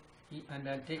one, he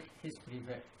undertake his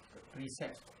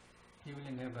precepts. He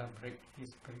will never break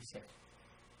his precepts.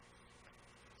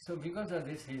 So because of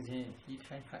this reason, he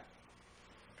tried hard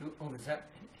to observe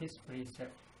his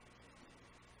precepts,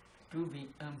 to be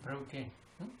unbroken.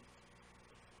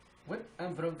 With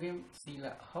unbroken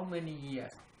sila, how many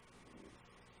years?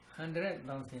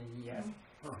 100,000 years.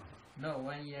 No,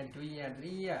 1 year, 2 years, 3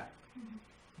 years.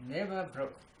 Never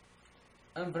broke.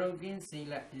 Unbroken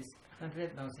sila is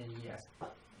 100,000 years.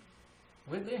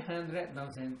 Within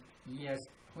 100,000 years,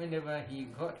 whenever he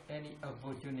got any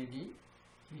opportunity,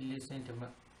 he listened to Dhamma.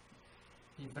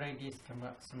 He practiced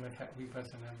Dhamma, Samatha,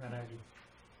 Vipassana, Dharadi.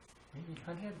 Maybe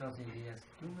 100,000 years,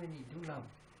 too many, too long.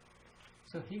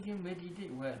 So he can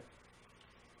meditate well.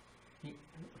 He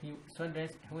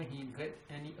sometimes when he get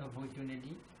any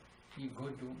opportunity, he go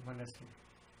to monastery.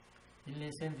 He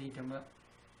listen the Dhamma.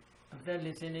 After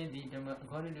listening the Dhamma,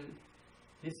 according to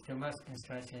this Dhamma's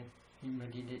instruction, he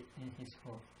meditate in his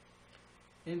home.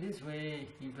 In this way,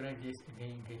 he practiced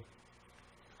again.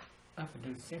 Up to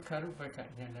Sekharupaka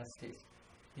Jnana stage,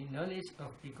 the knowledge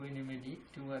of equanimity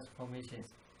towards formations.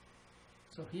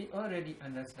 So he already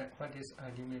understood what is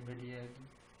ultimate materiality,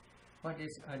 what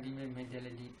is ultimate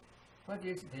mentality, what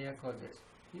is their causes.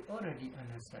 He already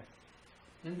understood.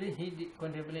 And then he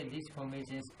contemplate these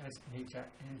formations as nature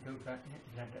and dukkha and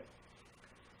anatta.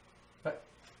 But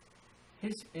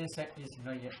his insight is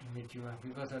not yet mature.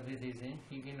 Because of this reason,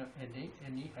 he cannot attain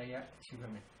any higher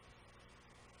achievement.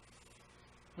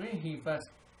 When he passed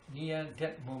near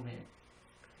that moment,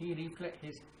 he reflects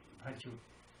his virtue.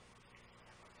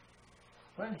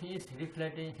 When he is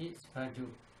reflecting his virtue,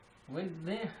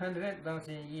 within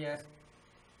 100,000 years,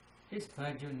 his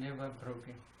virtue never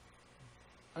broken.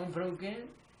 Unbroken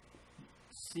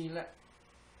sila.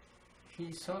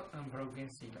 He saw unbroken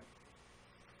sila.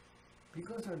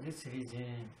 Because of this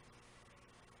reason,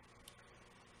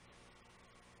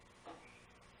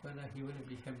 whether he will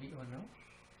be happy or not,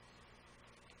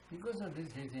 because of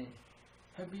this reason,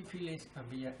 happy feelings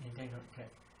appear inside of that,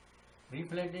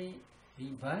 reflecting the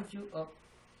virtue of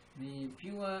the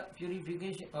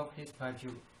purification of his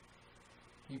virtue.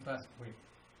 He passed away.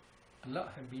 A lot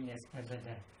of happiness at that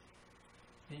time.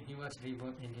 Then he was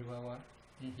reborn in Devawa,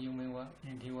 in human world,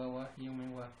 in Devawa,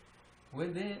 human world.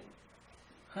 Within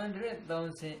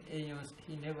 100,000 years,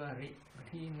 he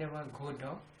never go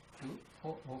down to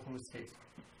four vocal states.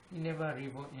 He never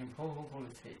reborn in four vocal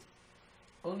states.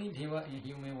 Only Deva in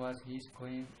human world he is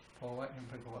going forward and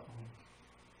backward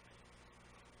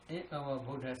only. In our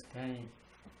Buddha's time,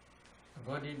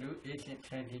 according to ancient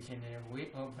traditional way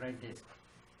of practice,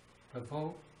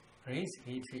 before race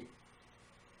retreat,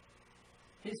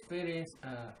 his parents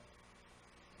are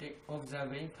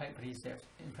observing 5 precepts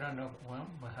in front of one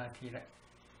Mahathira.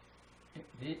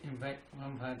 They invite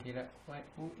one Mahathira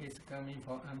who is coming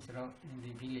for alms round in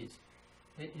the village.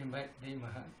 They invite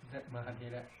that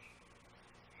Mahathira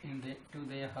to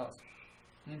their house.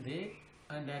 And they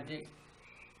undertake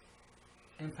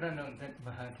in front of that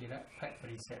Mahathira 5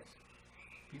 precepts.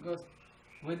 Because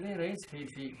when they raise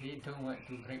retreat, they don't want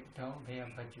to break down their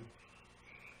virtue,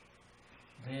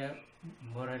 their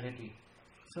morality.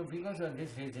 So because of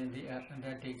this reason, they are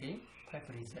undertaking 5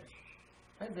 precepts.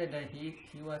 At that time,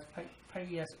 he was 5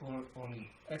 years old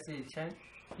only. As a child,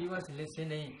 he was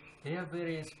listening, their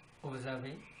parents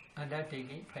observing,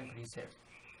 undertaking 5 precepts.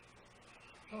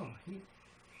 Oh,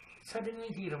 suddenly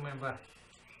he remembered,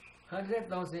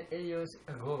 100,000 years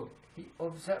ago, he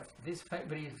observed these 5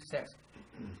 precepts.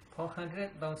 For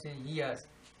 100,000 years,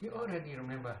 he already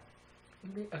remember.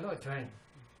 A lot of joy,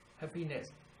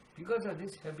 happiness. Because of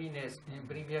this happiness in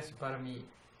previous parami,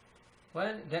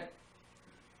 while that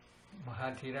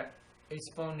Mahathira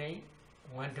expounding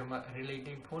one Dhamma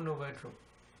relating Four Noble Truths,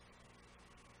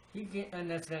 he can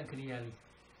understand clearly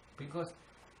because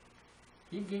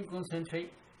he can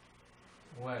concentrate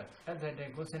well. At that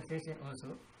time, concentration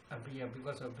also appear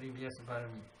because of previous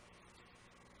parami.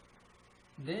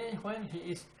 Then when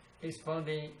he is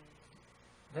expounding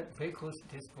that Bhikkhu's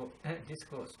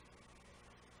discourse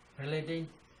relating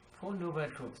Four Noble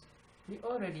Truths, He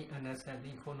already understands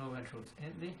the Four Noble Truths,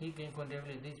 and then he can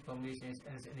contemplate these formations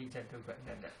as Anicca Dukkha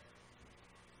Anatta.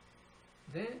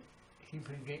 Then he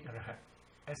became Arhat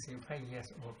as a 5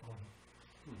 years old only.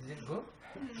 Is it good?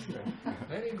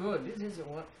 Very good. This is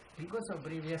what, because of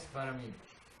previous parami,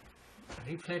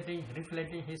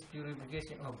 reflecting his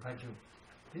purification of virtue.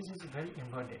 This is very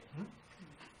important.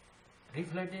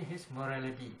 Reflecting his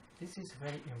morality. This is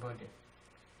very important.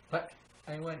 But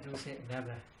I want to say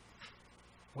another.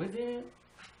 Within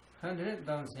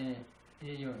 100,000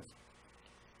 years,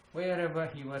 wherever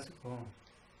he was born,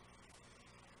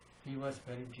 he was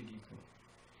very beautiful.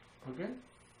 Okay?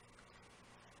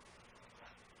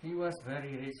 He was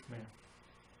very rich man.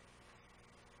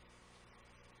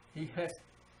 He has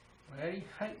very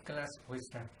high class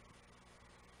wisdom.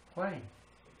 Why?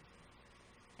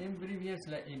 In previous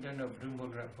life, in terms of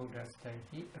Buddha's time,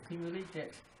 he accumulated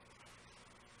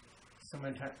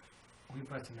samatha,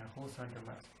 vipassana, wholesome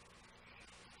dhammas.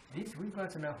 These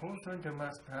vipassana, wholesome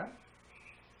dhammas are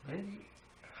very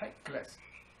high class.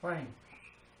 Why?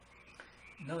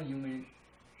 Now you may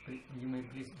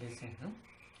please listen. No?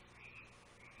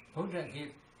 Buddha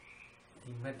gave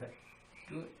the method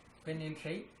to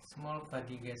penetrate small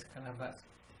particles, kalabas.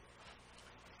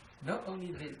 Not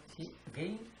only this, he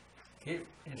again gave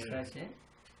instruction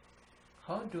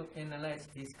how to analyze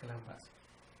these kalabas,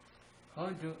 how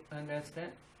to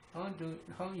understand,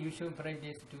 how you should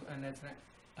practice to understand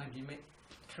ultimate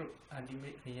truth,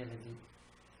 ultimate reality.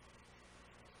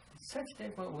 Such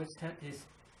type of wisdom is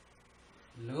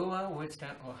lower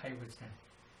wisdom or high wisdom.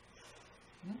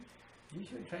 You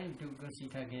should try to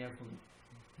consider carefully.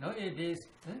 Nowadays,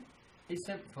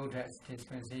 except Buddha's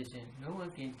dispensation, no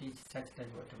one can teach such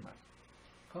type of dhamma.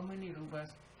 How many rupas,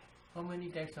 how many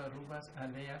types of rupas are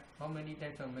there, how many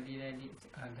types of materialities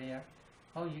are there,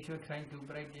 how you should try to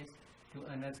practice to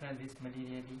understand this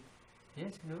materiality.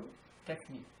 There's no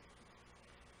technique.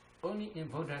 Only in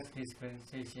Buddha's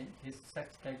dispensation, such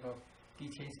type of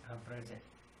teachings are present.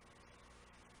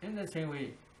 In the same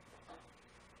way,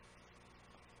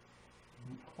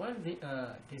 while they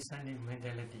are discerning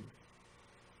mentality,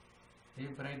 they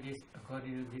practice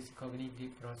according to this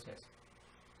cognitive process.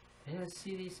 Their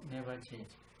series never change.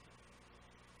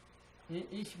 In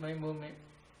each mind moment,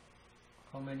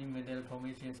 how many mental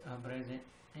formations are present?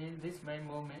 In this mind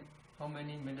moment, how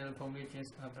many mental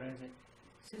formations are present?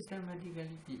 Systematically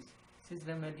teach,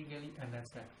 systematically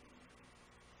understand.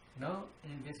 Now,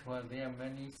 in this world, there are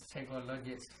many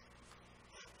psychologists.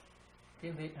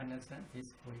 Can they understand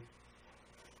this way?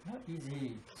 Not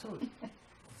easy. So,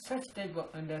 such type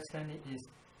of understanding is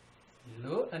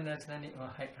low understanding or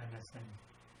high understanding.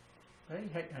 Very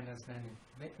high understanding.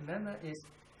 Another is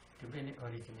dependent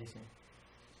origination.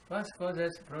 Past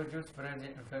causes produce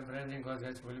present effect, present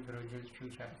causes will produce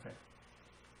future effect.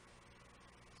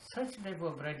 Such type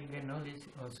of practical knowledge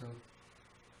also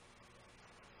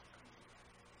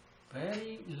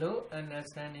very low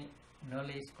understanding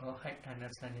knowledge or high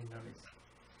understanding knowledge.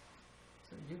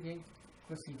 So you can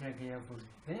consider carefully.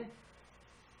 Then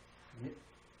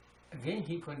again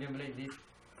he contemplates these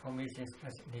formations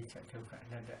as nature, dukkha,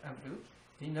 anatta, up to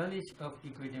the knowledge of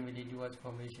equanimity towards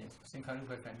formations,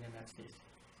 sankharupa and stage.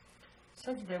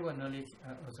 Such type of knowledge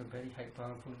are also very high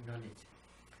powerful knowledge.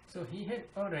 So he had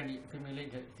already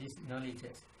accumulated these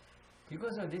knowledges.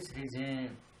 Because of this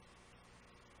reason,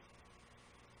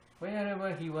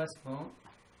 wherever he was born,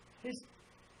 his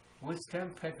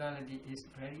wisdom faculty is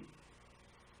very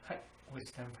high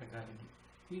wisdom faculty.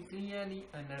 He clearly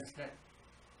understands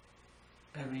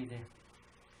everything.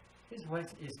 His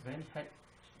voice is very high,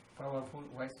 powerful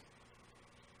voice.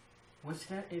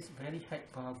 Wisdom is very high,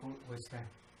 powerful wisdom.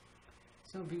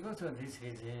 So because of this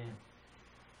reason,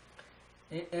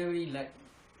 in every life,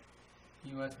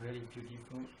 he was very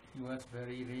beautiful, he was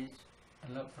very rich,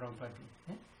 a lot of property.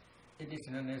 It is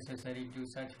not necessary to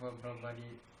search for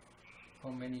property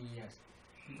for many years.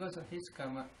 Because of his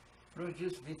karma,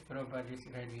 produce these properties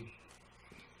ready.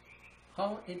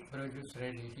 How it produced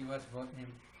ready? He was born in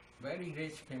very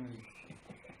rich family.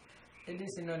 It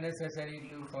is not necessary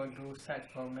to search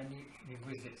for many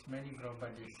requisites, many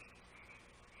properties.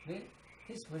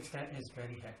 His wisdom is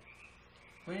very high.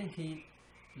 When he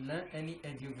learn any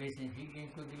education, he can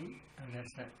quickly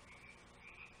understand.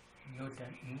 No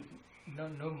time,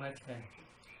 no much time.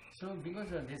 So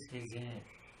because of this reason,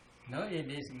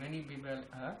 nowadays many people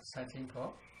are searching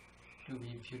for to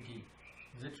be beauty.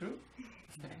 Is it true?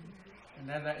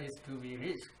 Another is to be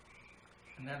rich.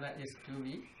 Another is to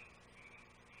be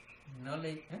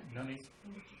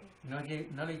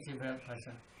knowledgeable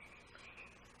person.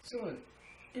 So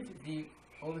if the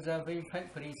observing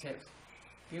 5 precepts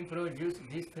can produce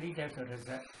these 3 types of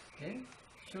results, then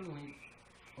Should we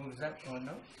observe or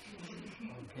not?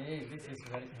 Okay, this is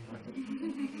very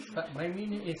important. But my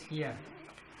meaning is here.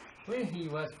 When he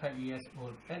was 5 years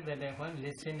old, at the time when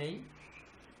listening,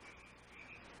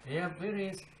 their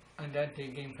parents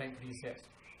undertaking practices.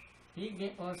 He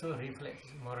can also reflect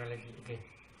morality again.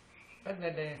 At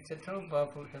that time, central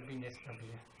powerful happiness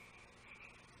appears.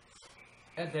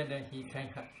 At that time, he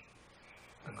thanked her.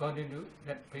 According to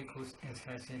that bhikkhu's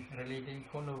instruction relating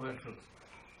Four Noble Truths,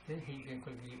 then he can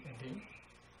quickly attain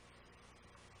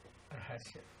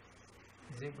arhatship.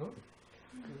 Is it good?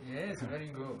 Yes, very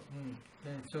good.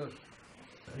 So,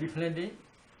 reflecting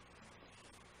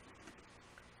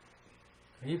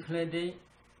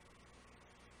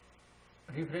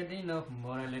of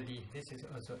morality, this is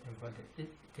also important. It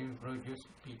can produce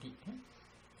pity,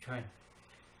 joy.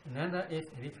 Another is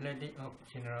reflecting of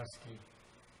generosity.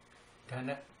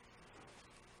 Dana.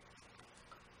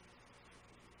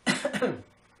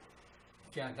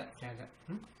 Jaga.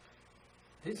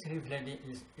 This reflecting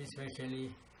is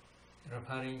especially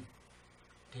referring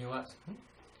devas.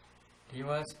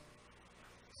 Devas,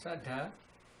 Saddha,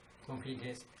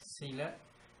 confidence, Sila,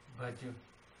 virtue,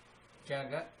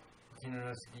 Jaga,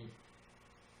 generosity,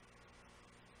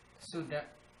 Sudha,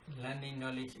 learning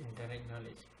knowledge and direct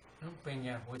knowledge,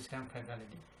 Panya, wisdom,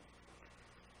 faculty.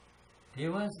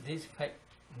 Devas, these 5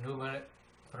 noble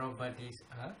properties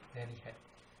are very high.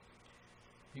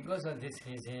 Because of this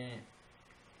reason,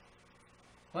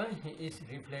 when he is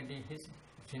reflecting his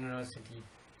generosity,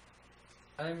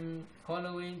 I'm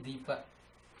following the path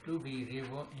to be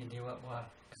reborn in Deva world,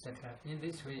 etc. In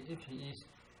this way, if he is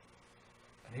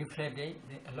reflecting,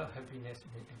 then a lot of happiness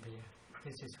will appear.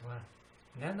 This is one.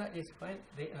 Another is when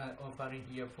they are offering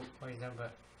here food, for example,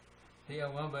 they are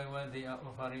one by one, they are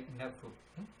offering enough food,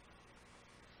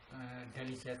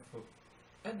 delicious food.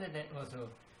 At the time also,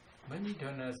 many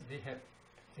donors, they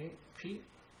feel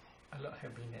a lot of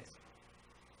happiness.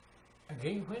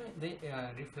 Again, when they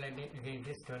are reflecting again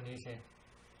this donation,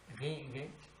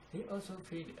 again, they also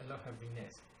feel a lot of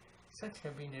happiness. Such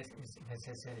happiness is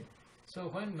necessary. So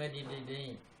when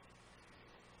meditating,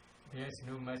 there is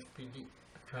no much pity,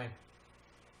 joy.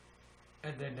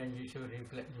 And then you should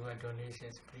reflect your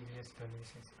donations, previous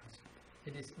donations also.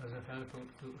 It is also helpful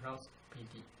to rouse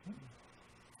pity.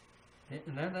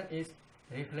 Another is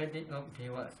reflecting of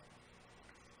devas.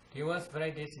 Devas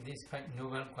practice these 5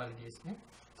 noble qualities.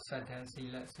 Saddha,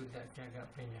 Sila, Sudha, Jaga,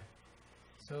 Panya.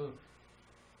 So,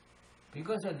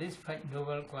 because of these 5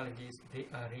 noble qualities, they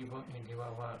are reborn in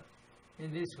Deva world.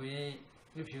 In this way,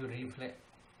 if you reflect,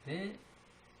 then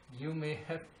you may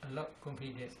have a lot of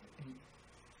confidence.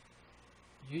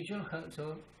 You should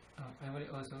also, I will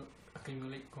also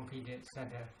accumulate confidence,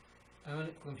 Saddha. I will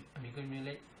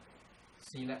accumulate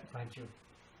Sila, virtue.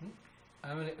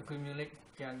 I will accumulate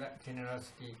Jaga,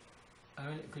 generosity. I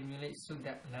will accumulate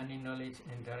Sudha, learning knowledge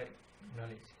and direct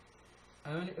knowledge.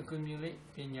 I will accumulate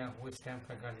Panya, wisdom,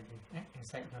 faculty,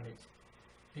 insight knowledge.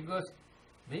 Because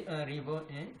they are reborn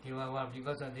in Deva world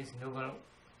because of these noble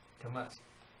dhammas.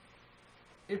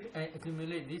 If I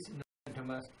accumulate these noble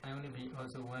dhammas, I will be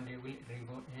also one day will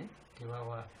reborn in Deva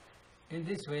world. In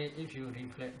this way, if you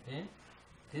reflect, then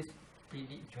this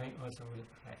pity, joy also will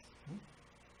arise.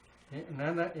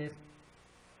 Another is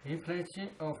reflection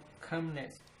of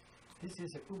calmness. This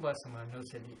is Upasama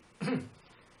nosati.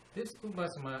 This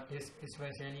Upasama is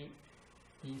especially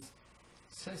the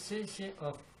cessation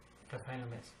of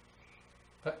defilements.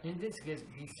 But in this case,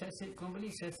 the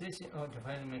complete cessation of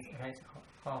defilements arises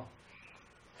how?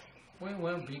 When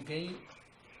one begin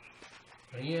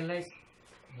realize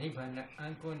Nibbana,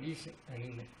 unconditioned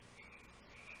agreement.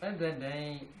 At that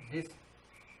time, this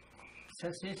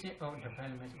cessation of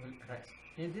defilements will arise.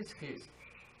 In this case,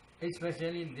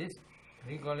 especially this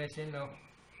regulation of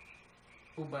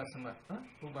Upasama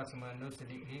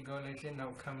nosati, regulation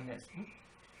of calmness,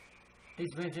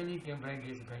 especially can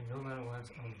practice by noble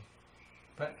ones only.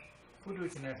 But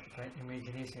Purushana by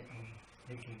imagination only,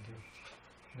 they can do.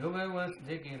 Noble ones,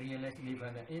 they can realize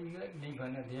Nibbana. In the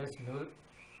Nibbana, there is no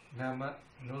Nama,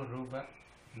 no Rupa,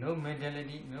 no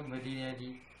mentality, no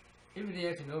materiality. If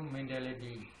there is no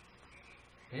mentality,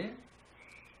 then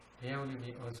there will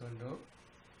be also no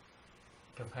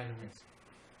defilements.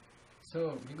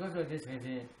 So, because of this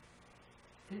reason,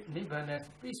 Nibbana's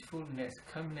peacefulness,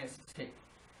 calmness state,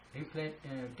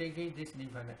 taking this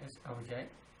Nibbana as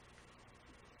object,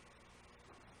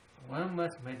 one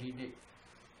must meditate.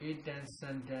 Idam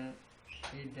Sandam,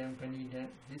 Idam Panidam,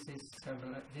 this is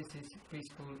sublime, this is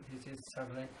peaceful, this is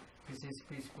sublime, this is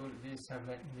peaceful, this is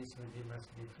sublime, this way they must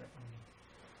reflect only.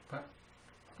 But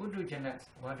Pudujanas,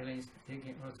 waterlands, they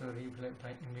can also reflect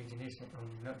by imagination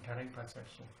only, not direct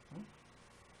perception.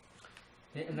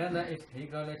 Another is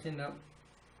recollection of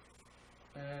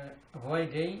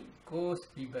avoiding coarse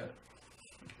people.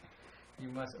 You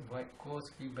must avoid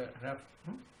coarse people, rough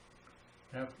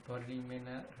body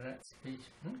manner, rough speech.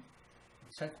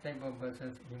 Such type of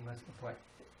persons you must avoid.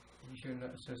 You should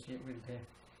not associate with them.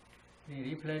 We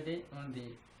reflected on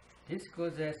the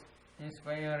discourses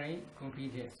inspiring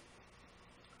confidence.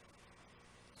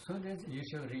 So that you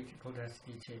should reach Buddha's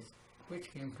teachings,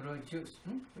 which can produce,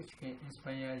 which can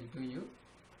inspire you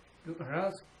to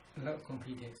arouse love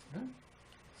confidence.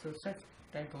 So such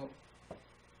type of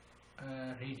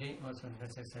reading also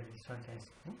necessary sometimes.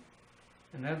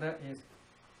 Another is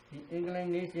the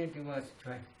inclination towards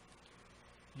joy.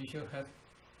 You should have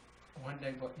one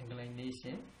type of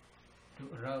inclination to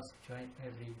arouse joy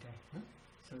every time.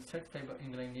 So such type of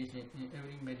inclination in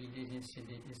every meditation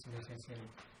sitting is necessary,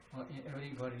 or in every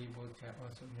bodily posture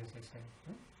also necessary.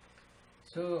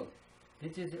 So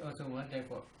this is also one type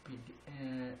of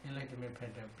enlightenment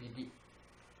pattern, PD.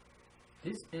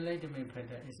 This enlightenment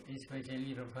pattern is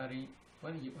especially referring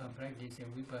when you are practicing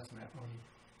vipassana only.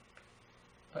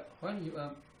 But when you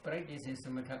are practicing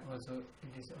samatha also,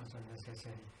 it is also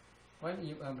necessary. When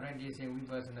you are practicing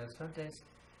vipassana, sometimes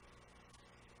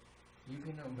you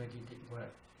cannot meditate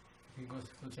well because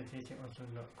concentration also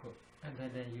not good. And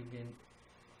then you can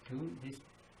do this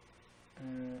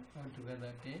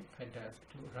altogether 10 patterns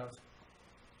to arouse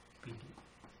pity.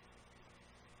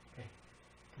 Okay,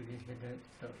 today's letter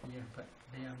stop here, but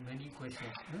there are many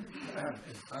questions.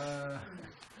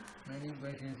 Many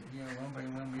questions here, one by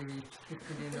one. Maybe if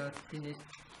we did not finish,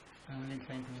 I will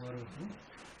try tomorrow.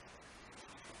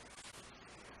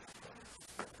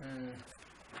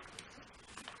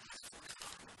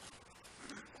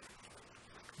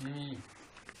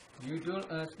 You told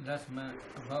us last month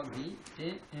about the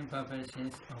 10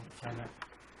 imperfections of jhana.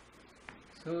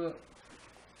 So,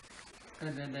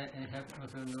 other than I have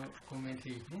also no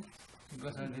commentary.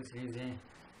 Because of this reason,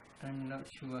 I'm not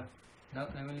sure. Now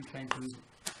I will try to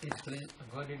explain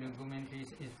according to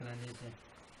commentary's explanation.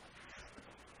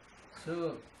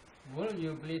 So, will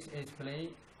you please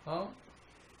explain how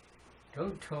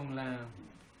Dhotonglam,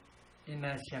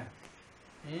 Inertia,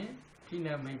 and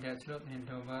Tina Meda Slope and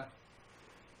Dova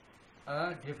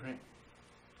are different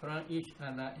from each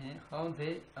other and how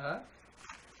they are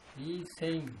the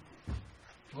same?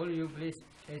 Will you please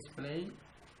explain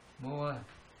more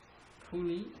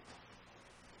fully?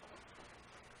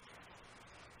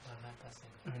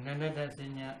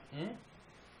 Nanadasanya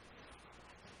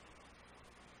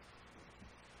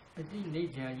Adi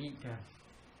Nijayita.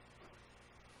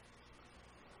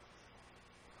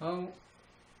 How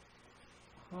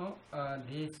are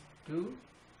these two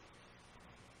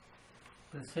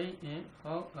the same and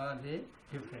how are they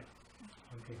different?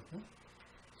 Okay.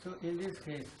 So in this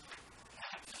case,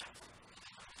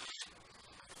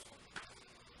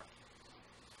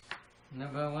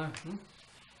 number one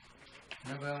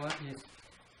is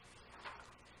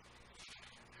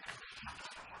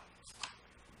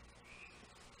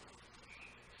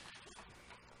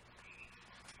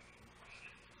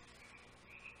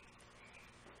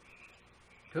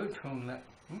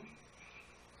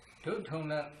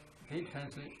Dhotongla, they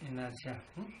translate inertia.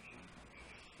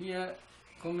 Here,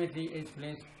 committee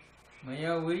explains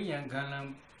Maya Viriyan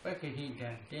Galam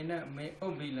Pakahida, Tena Me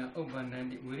Obila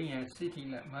Obanandi Viriyan City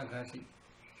La Magasi.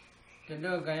 The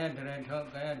dog Gaya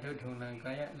Dranto, Gaya Dhotongla,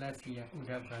 Gaya Lasia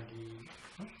Udapadi.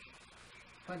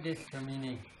 What is the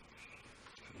meaning?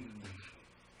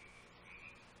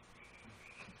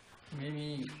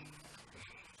 Maybe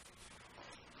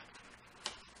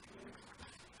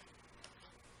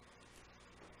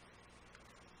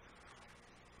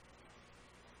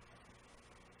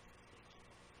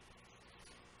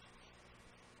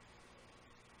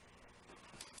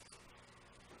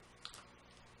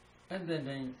at the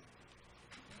time,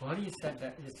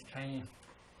 Bodhisattva is trying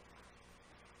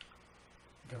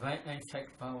divine insight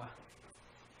power.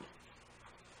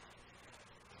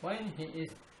 When he is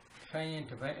trying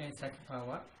divine insight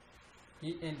power,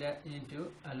 he entered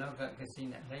into Aloka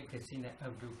Accina, like Accina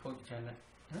of the fourth jhana.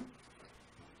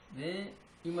 Then,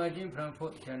 imagine from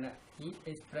fourth jhana, he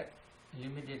expressed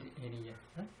limited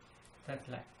area. That's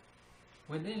like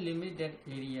within limited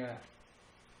area,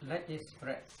 light is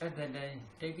spread. At the time,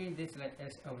 taking this light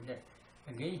as object,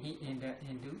 again he entered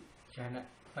into jhana,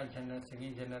 first jhana,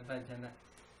 second jhana, third jhana,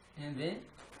 and then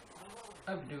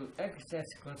up to excess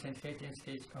concentration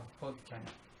stage of fourth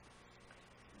jhana.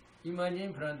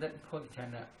 Imagine from that fourth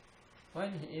jhana,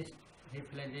 when he is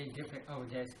reflecting different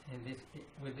objects in this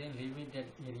within limited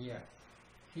area,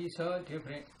 he saw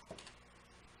different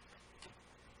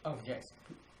objects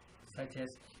such as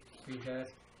figures,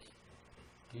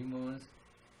 demons,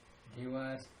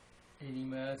 devas,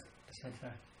 animals,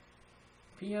 etc.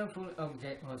 Fearful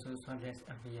object also sometimes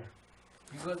appear,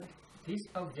 because this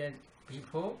object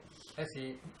before, as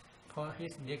a for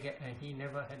his naked eye, he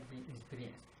never had been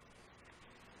experienced.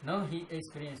 Now he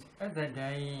experienced at that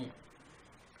time.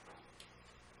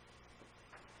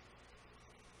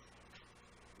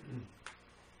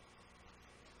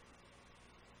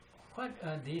 What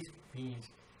are these beings?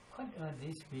 What are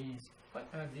these beings? What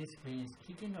are these beings?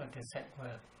 He cannot decide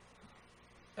well.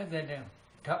 At that time,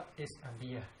 doubt is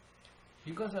appear.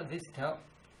 Because of this doubt,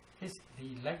 the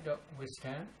light of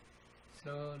wisdom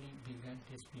slowly began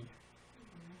to speak.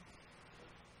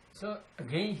 So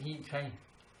again he tried.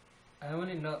 I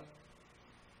will not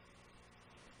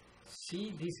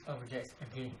see these objects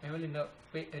again. I will not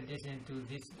pay attention to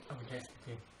these objects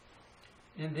again.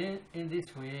 And then in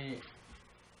this way,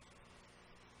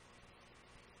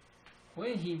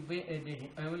 when he pay attention,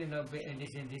 I will not pay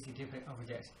attention to these different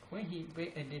objects. When he pay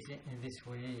attention in this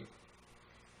way,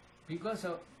 because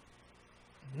of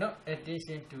not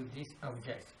attention to these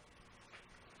objects,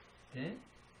 then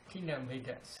Tina made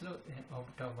that slow and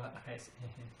October has in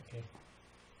him again.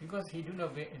 Because he do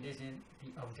not pay attention to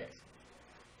the objects,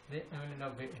 then I will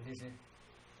not pay attention.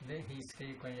 Then he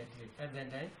stay quietly. At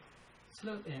that time,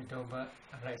 sloth and October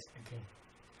arise again.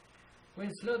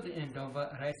 When sloth and October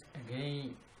arise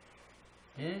again,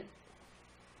 then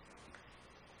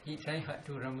he tried hard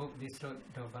to remove this sloth and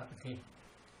October again.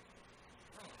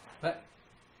 But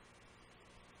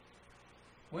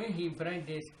when he brought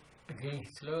this again,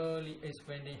 slowly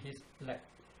expanding his light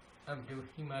up to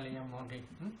Himalayan mountain,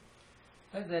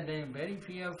 at that time very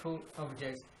fearful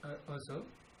objects also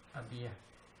appear.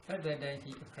 At that time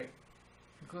he afraid,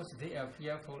 because they are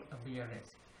fearful appearance.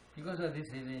 Because of this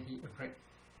reason he afraid.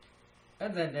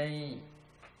 At that time,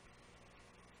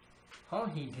 how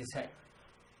he decide?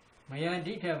 Maya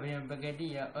Dita Vyam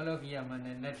Bhagadiya Alokiya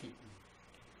Mananati.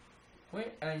 When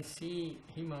I see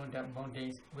Himalayan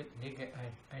mountains with naked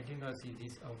eye, I do not see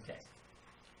these objects.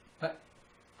 But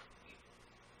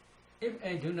if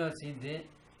I do not see them,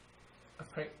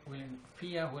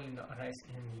 fear will not arise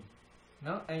in me.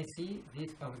 Now I see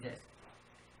these objects,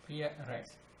 fear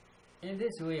arises. In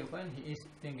this way, when he is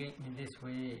thinking in this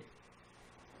way,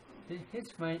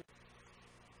 his mind,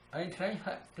 I try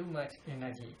hard too much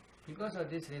energy. Because of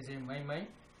this reason, my mind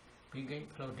began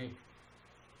floating.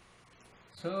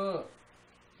 So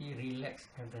he relaxed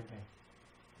at that time.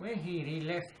 When he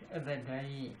relaxed at that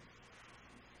time,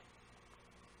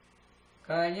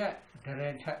 Kaya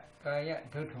Dharata, Kaya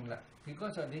Dhothunga.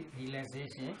 Because of the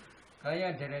relaxation,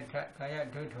 Kaya Dharata, Kaya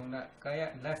Dhothunga,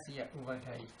 Kaya Lasya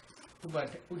Uvatai,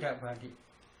 Udabadi.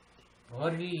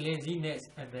 Bodily laziness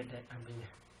at that time appear.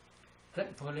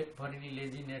 That bodily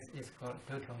laziness is called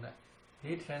Dhothunga.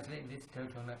 They translate this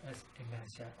Dhothunga as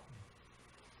inertia.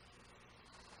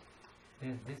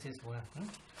 Then this is one.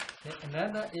 Then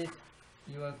another is,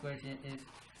 your question is,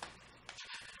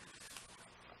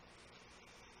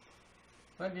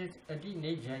 what is Adi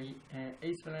Nejayi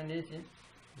explanation?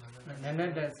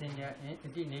 Nanada Senya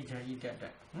Adi Nejayi Dada.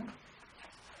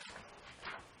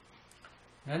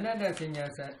 Nanada Senya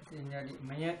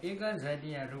Maya Ega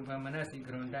Zadia Ruba Manasi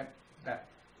Gronda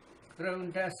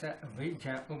Grondasa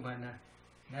Vija Ubana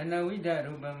Nanawida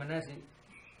Ruba Manasi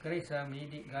Krisa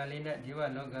Midi Galina Diva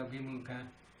Loga Bimuka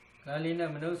Galina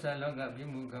Manosa Loga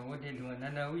Bimuka what did one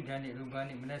Nanawida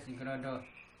Rubani Manasi Grondo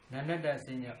Nanada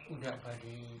Senya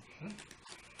Udapadi.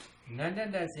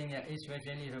 Nanada Senya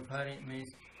especially referring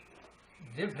means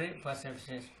different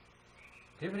perceptions.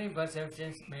 Different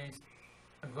perceptions means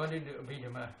according to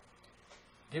Abhidhamma,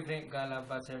 different color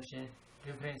perception,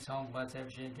 different sound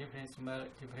perception, different smell,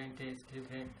 different taste,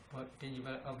 different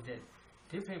tangible objects,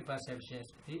 different perceptions.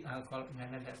 These are called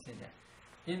Nanada Senya.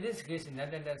 In this case,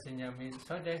 Nanada Senya means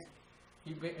sometimes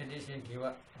he pay attention to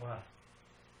what? Wow.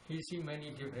 He see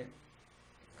many different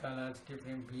colors,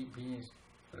 different beings.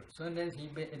 Sometimes he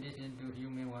pay attention to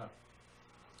human world.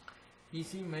 He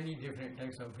see many different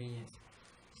types of beings.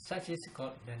 Such is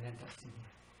called Nanada Senya.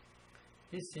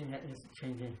 His Senya is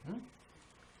changing.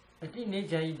 Ati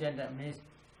Nejayi Dada means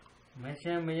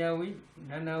Masha Mayawi,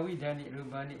 Nanawi Dani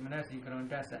Rubani Manasi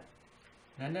Grondasa.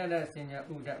 Nanada Senya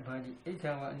Uda Badi,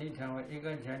 Itawa Nitawa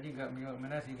Ega Jadiga Mio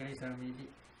Manasi Gresa Midi.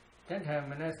 Tata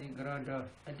Manasi Grondo,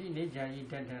 Ati Nejayi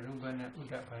Dada Rubana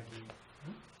Uda Badi.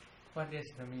 What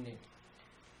is the meaning?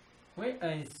 When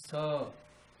I saw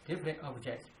different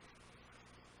objects,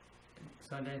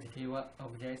 sometimes Jiva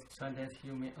objects, sometimes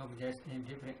human objects, and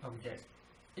different objects.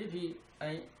 If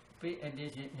I pay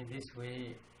attention in this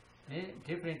way, then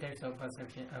different types of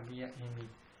perception appear in me.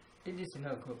 It is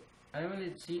not good. I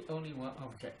only see only one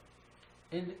object.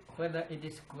 in whether it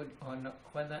is good or not,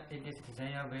 whether it is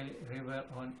desirable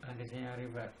or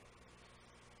undesirable.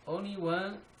 Only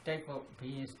one type of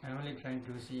beings I'm only trying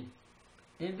to see.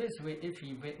 In this way, if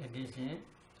he pay attention,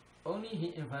 only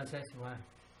he emphasizes one.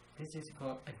 This is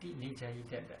called Ati Nijayi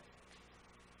Dada.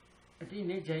 Ati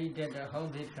Nijayi Dada, how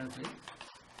they translate?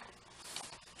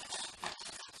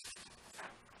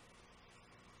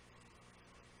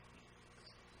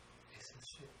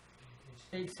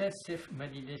 Excessive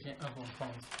meditation upon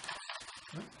forms.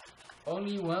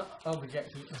 Only one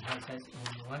object he emphasizes,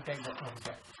 only one type of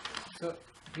object. So,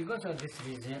 because of this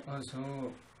reason,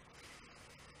 also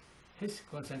his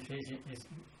concentration is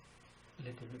a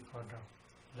little bit far down,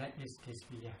 like this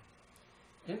here.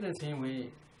 In the same way,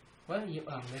 while you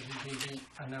are meditating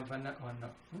anapana or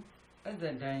not, at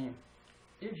that time,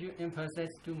 if you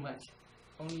emphasize too much,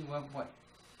 only one point,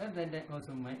 at that time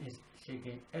also mind is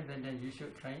shaking. At that time you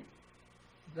should try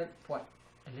that point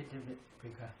a little bit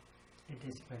bigger. It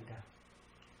is better.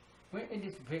 When it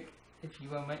is big, if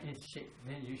your mind is shaken,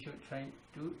 then you should try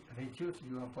to reduce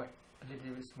your point a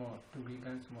little bit small to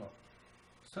become small.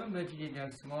 Some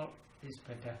meditators small is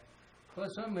better. For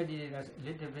some meditators a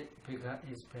little bit bigger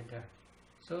is better.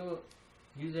 So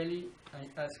usually I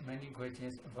ask many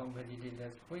questions about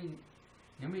meditators. When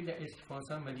nimitta is for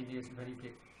some meditators very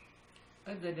big,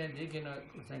 at that time they cannot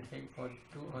concentrate for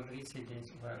 2 or 3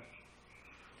 sittings well.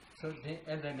 So then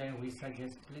at that time we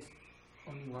suggest please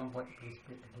only one point, please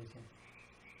pay attention.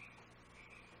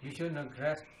 You should not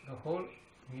grasp the whole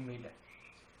nimitta.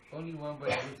 Only one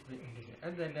point, please pay attention.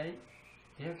 At that time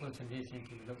their concentration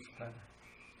develops further.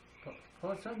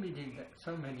 For some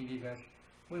meditators,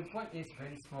 when point is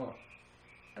very small,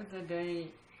 at that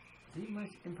time they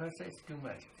must emphasize too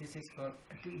much. This is called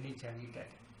Atu-Nijayi-Dada.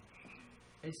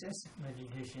 It's just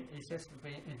meditation, it's just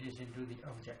paying attention to the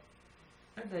object.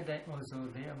 At that time also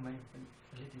their mind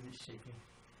a little bit shaking.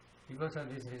 Because of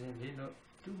this reason, they not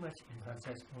too much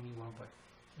emphasize only one point.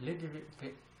 Little bit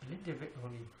big, little bit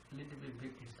only, little bit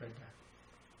big is better.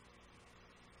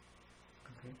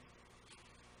 Okay.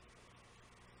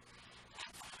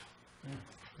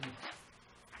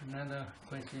 Another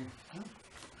question.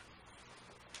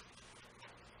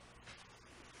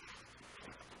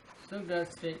 So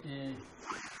that say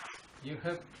you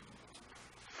have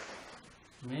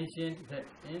mentioned that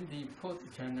in the fourth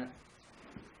jhana,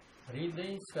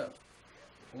 Hriday self.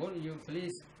 Will you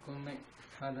please comment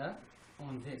further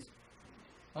on this?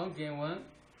 How can one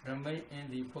remain in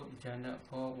the fourth jhana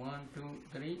for 1, 2,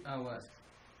 3 hours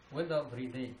without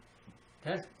breathing?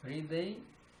 Does breathing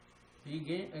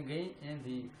begin again in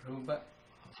the Rupa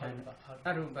jhana,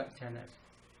 Arupa jhanas,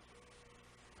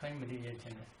 5 material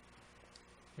jhana?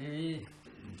 Maybe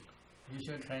you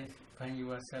should try to find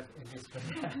yourself in this way.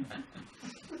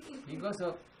 Because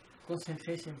of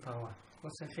concentration power,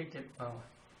 concentrated power.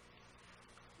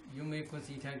 You may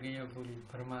consider carefully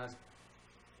Brahmas.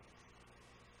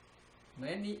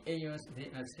 Many aeons they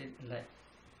are said like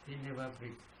they never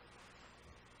breathe.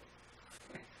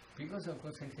 Because of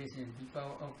concentration, the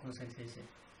power of concentration,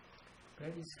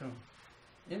 very strong.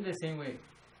 In the same way,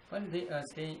 when they are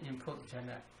staying in fourth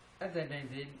jhana, at that time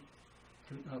they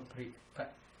do not breathe.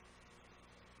 But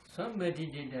some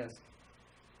meditators,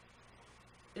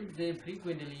 if they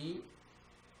frequently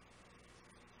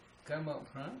come out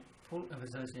from full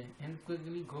absorption and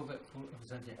quickly go back full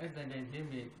absorption, at that time they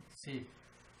may say,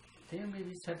 there may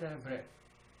be subtle breath,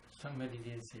 some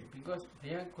meditators say, because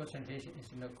their concentration is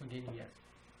not continuous.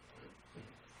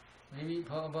 Maybe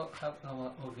for about half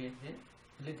hour, okay, then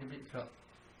a little bit drop.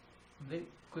 Then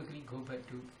quickly go back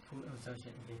to full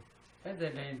absorption again. At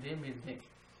that time they may think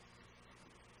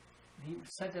the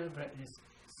subtle breath is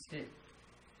still.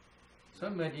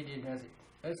 Some meditators,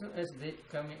 as soon as they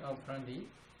coming out from the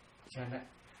jhana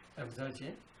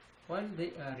absorption, while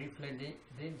they are reflecting,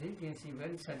 then they can see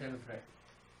very subtle breath.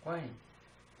 Why?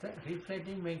 The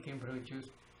reflecting mind can produce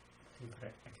the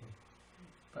breath again.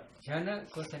 But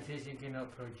jhana concentration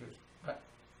cannot produce. But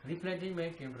reflecting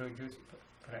mind can produce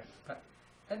breath. But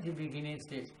at the beginning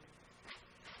stage,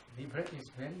 the breath is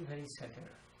very, very subtle.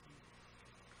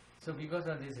 So because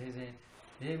of this reason,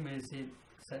 they may see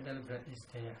subtle breath is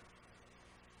there.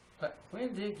 But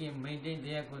when they can maintain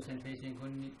their concentration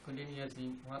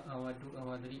continuously 1 hour, 2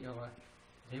 hours, 3 hours,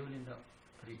 they will not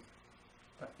breathe.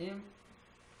 But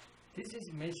this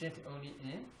is mentioned only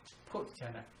in fourth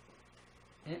jhana.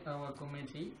 In our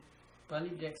commentary,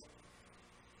 Pali text,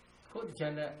 fourth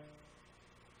jhana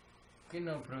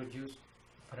cannot produce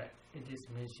breath. It is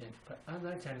mentioned, but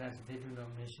other jhanas they do not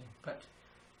mention. But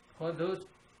for those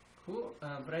who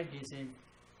are practicing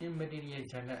immaterial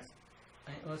jhanas,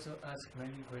 I also ask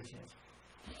many questions.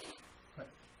 But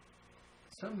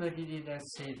Some meditators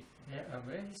say there are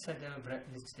very subtle breath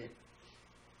state,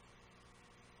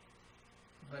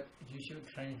 but you should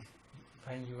try and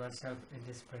find yourself in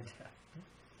this point.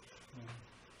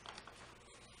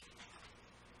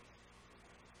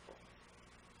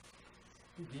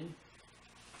 Okay.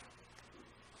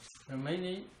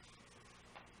 Remaining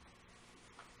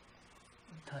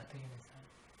 13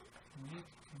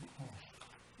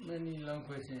 many long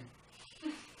questions.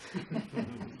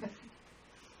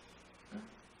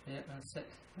 There are six.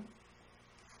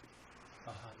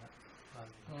 Bahana.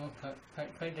 Oh,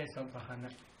 five types of bahana.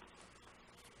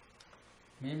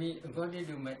 Maybe according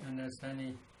to my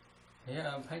understanding, there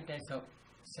are 5 types of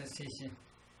cessation.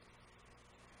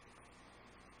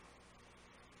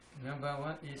 Number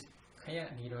 1 is Kaya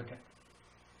Nirodha.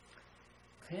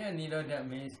 Kaya Nirodha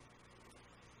means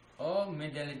all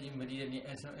mentality, materiality,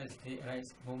 as long as they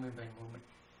arise moment by moment,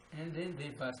 and then they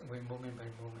pass away moment by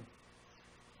moment.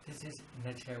 This is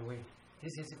natural way.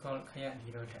 This is called Kaya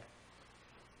Nirodha.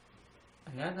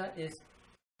 Another is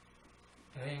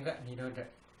Renga Nirodha.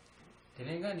 The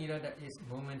Renga Nirodha is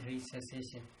momentary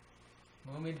cessation.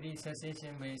 Momentary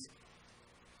cessation means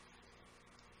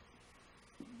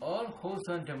all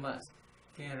wholesome dhammas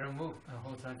can remove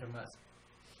unwholesome dhammas.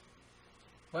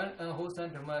 While unwholesome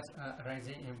dhammas are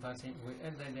arising and passing away,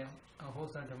 at that time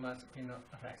unwholesome dhammas cannot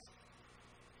arise.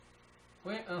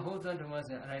 When unwholesome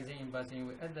dhammas are arising and passing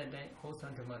away, at that time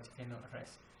wholesome dhammas cannot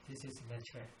arise. This is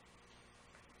natural.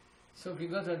 So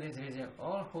because of this reason,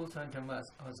 all wholesome dhammas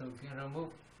also can remove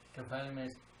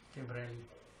defilements temporarily.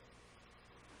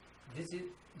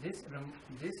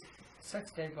 This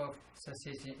such type of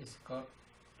cessation is called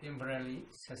temporary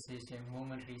cessation,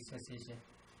 momentary cessation.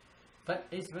 But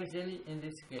especially in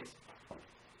this case,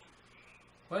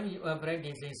 when you are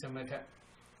practicing samatha,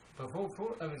 before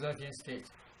full absorption stage,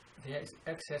 there is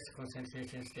excess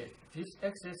concentration state. This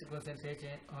excess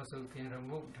concentration also can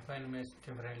remove defilements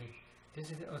temporarily. This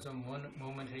is also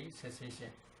momentary cessation.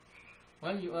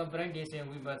 When you are practicing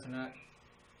vipassana,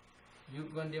 you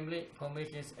contemplate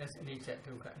formations as nature,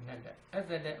 dukkha, anatta.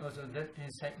 After that also that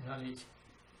insight knowledge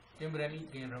temporarily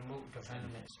can remove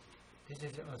defilements. This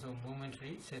is also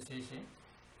momentary cessation,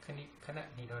 kana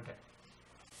nirodha.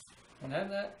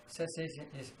 Another cessation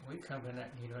is vikambana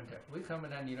nirodha.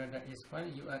 Vikambana nirodha is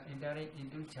when you are entering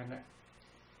into jhana.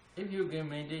 If you can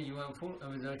maintain your full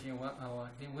absorption 1 hour,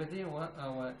 then within 1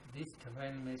 hour, these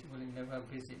defilements will never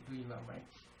visit to your mind.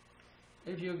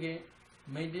 If you can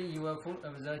maintain your full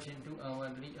absorption 2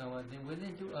 hours, 3 hours, then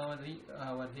within 2 hours, 3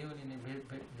 hours, they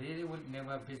will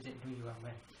never visit to your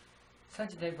mind.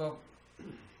 Such type of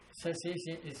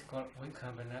cessation is called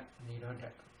vikambana nirodha.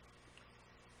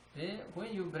 Then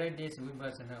when you practice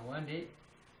vipassana, one day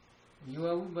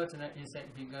your vipassana insight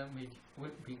will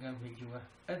become mature.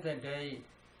 At that day,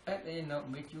 at the end of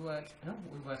mature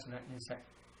vipassana insight,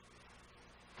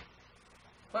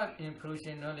 part in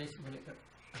fruition knowledge will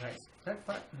arise. That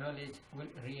part knowledge will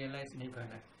realize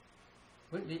nibbana.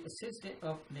 With the assistance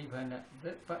of nibbana,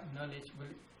 that part knowledge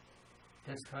will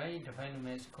destroy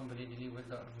defilements completely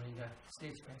without remainder,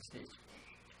 stage by stage.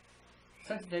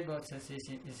 Such type of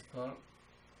cessation is called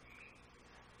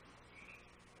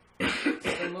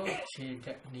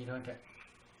samocheda nirodha,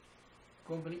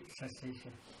 complete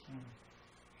cessation.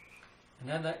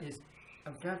 Another is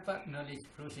after part knowledge,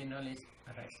 fruition knowledge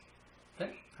arise.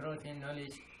 That fruition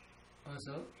knowledge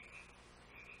also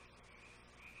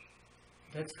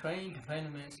destroy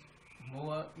defilements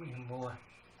more and more,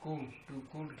 cool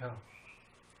down.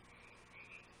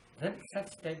 Then such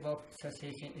type of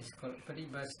cessation is called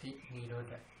paribhasti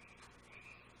nirodha.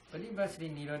 Paribhasti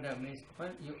nirodha means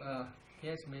when you are,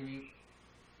 yes, maybe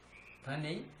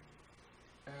burning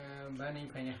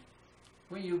fire.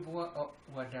 When you pour out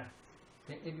water,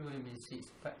 then it will be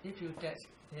ceased. But if you touch,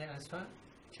 there are some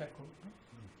charcoal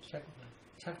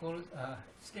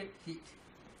still heat.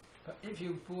 But if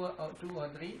you pour out 2 or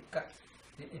 3 cups,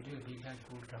 then it will become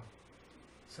cool down.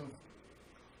 So,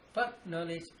 but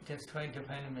knowledge destroys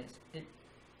defilements. It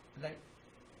like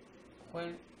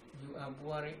when you are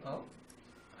pouring out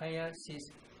fire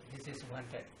cease. This is one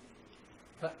type.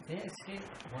 But there is still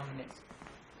warmness.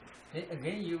 Then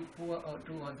again you pour out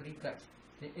 2 or 3 cups,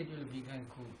 then it will become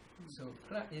cool. So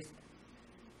plus is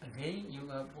again you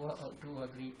pour out 2 or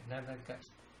 3 another cups.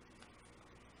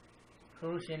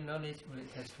 Fruition knowledge will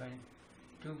destroy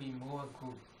to be more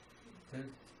cool. So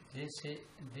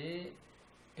they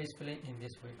explain in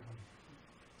this way only.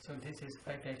 So this is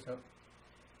 5 types of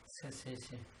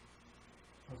cessation.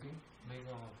 Okay?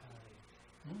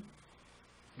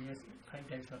 Yes, 5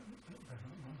 types of.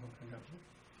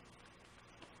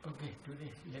 Okay,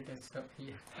 today let us stop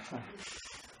here.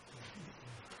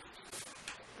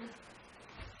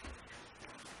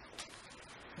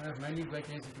 I have many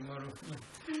questions tomorrow.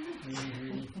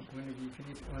 Maybe going to be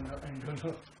finished or not, I don't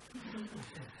know.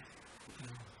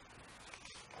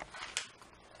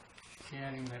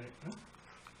 Sharing merit.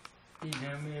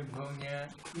 Idame Bonya,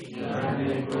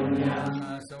 Idame Bonya,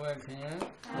 Asawakaya,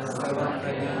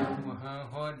 Asawakaya,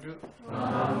 Mahahodu,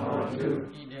 Mahahodu,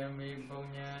 Idame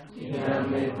Bonya,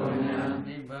 Idame Bonya,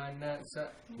 Nibbanasa,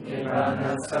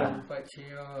 Nibbanasa,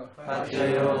 Pachayo,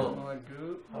 Pachayo, Hodu,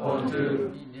 Hodu,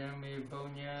 Idame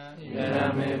Bonya,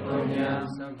 Idame Bonya,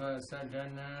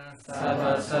 Savasadana,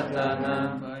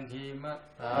 Savasadana, Bhajima,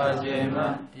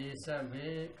 Bhajima,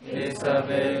 Desabe,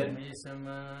 Desabe,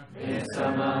 Misama,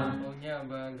 Misama, Punya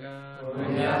Baga,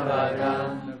 Punya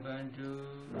Baga, Labantu,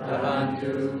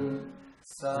 Labantu,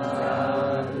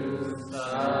 Sadhu,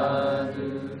 Sadhu,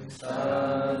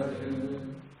 Sadhu.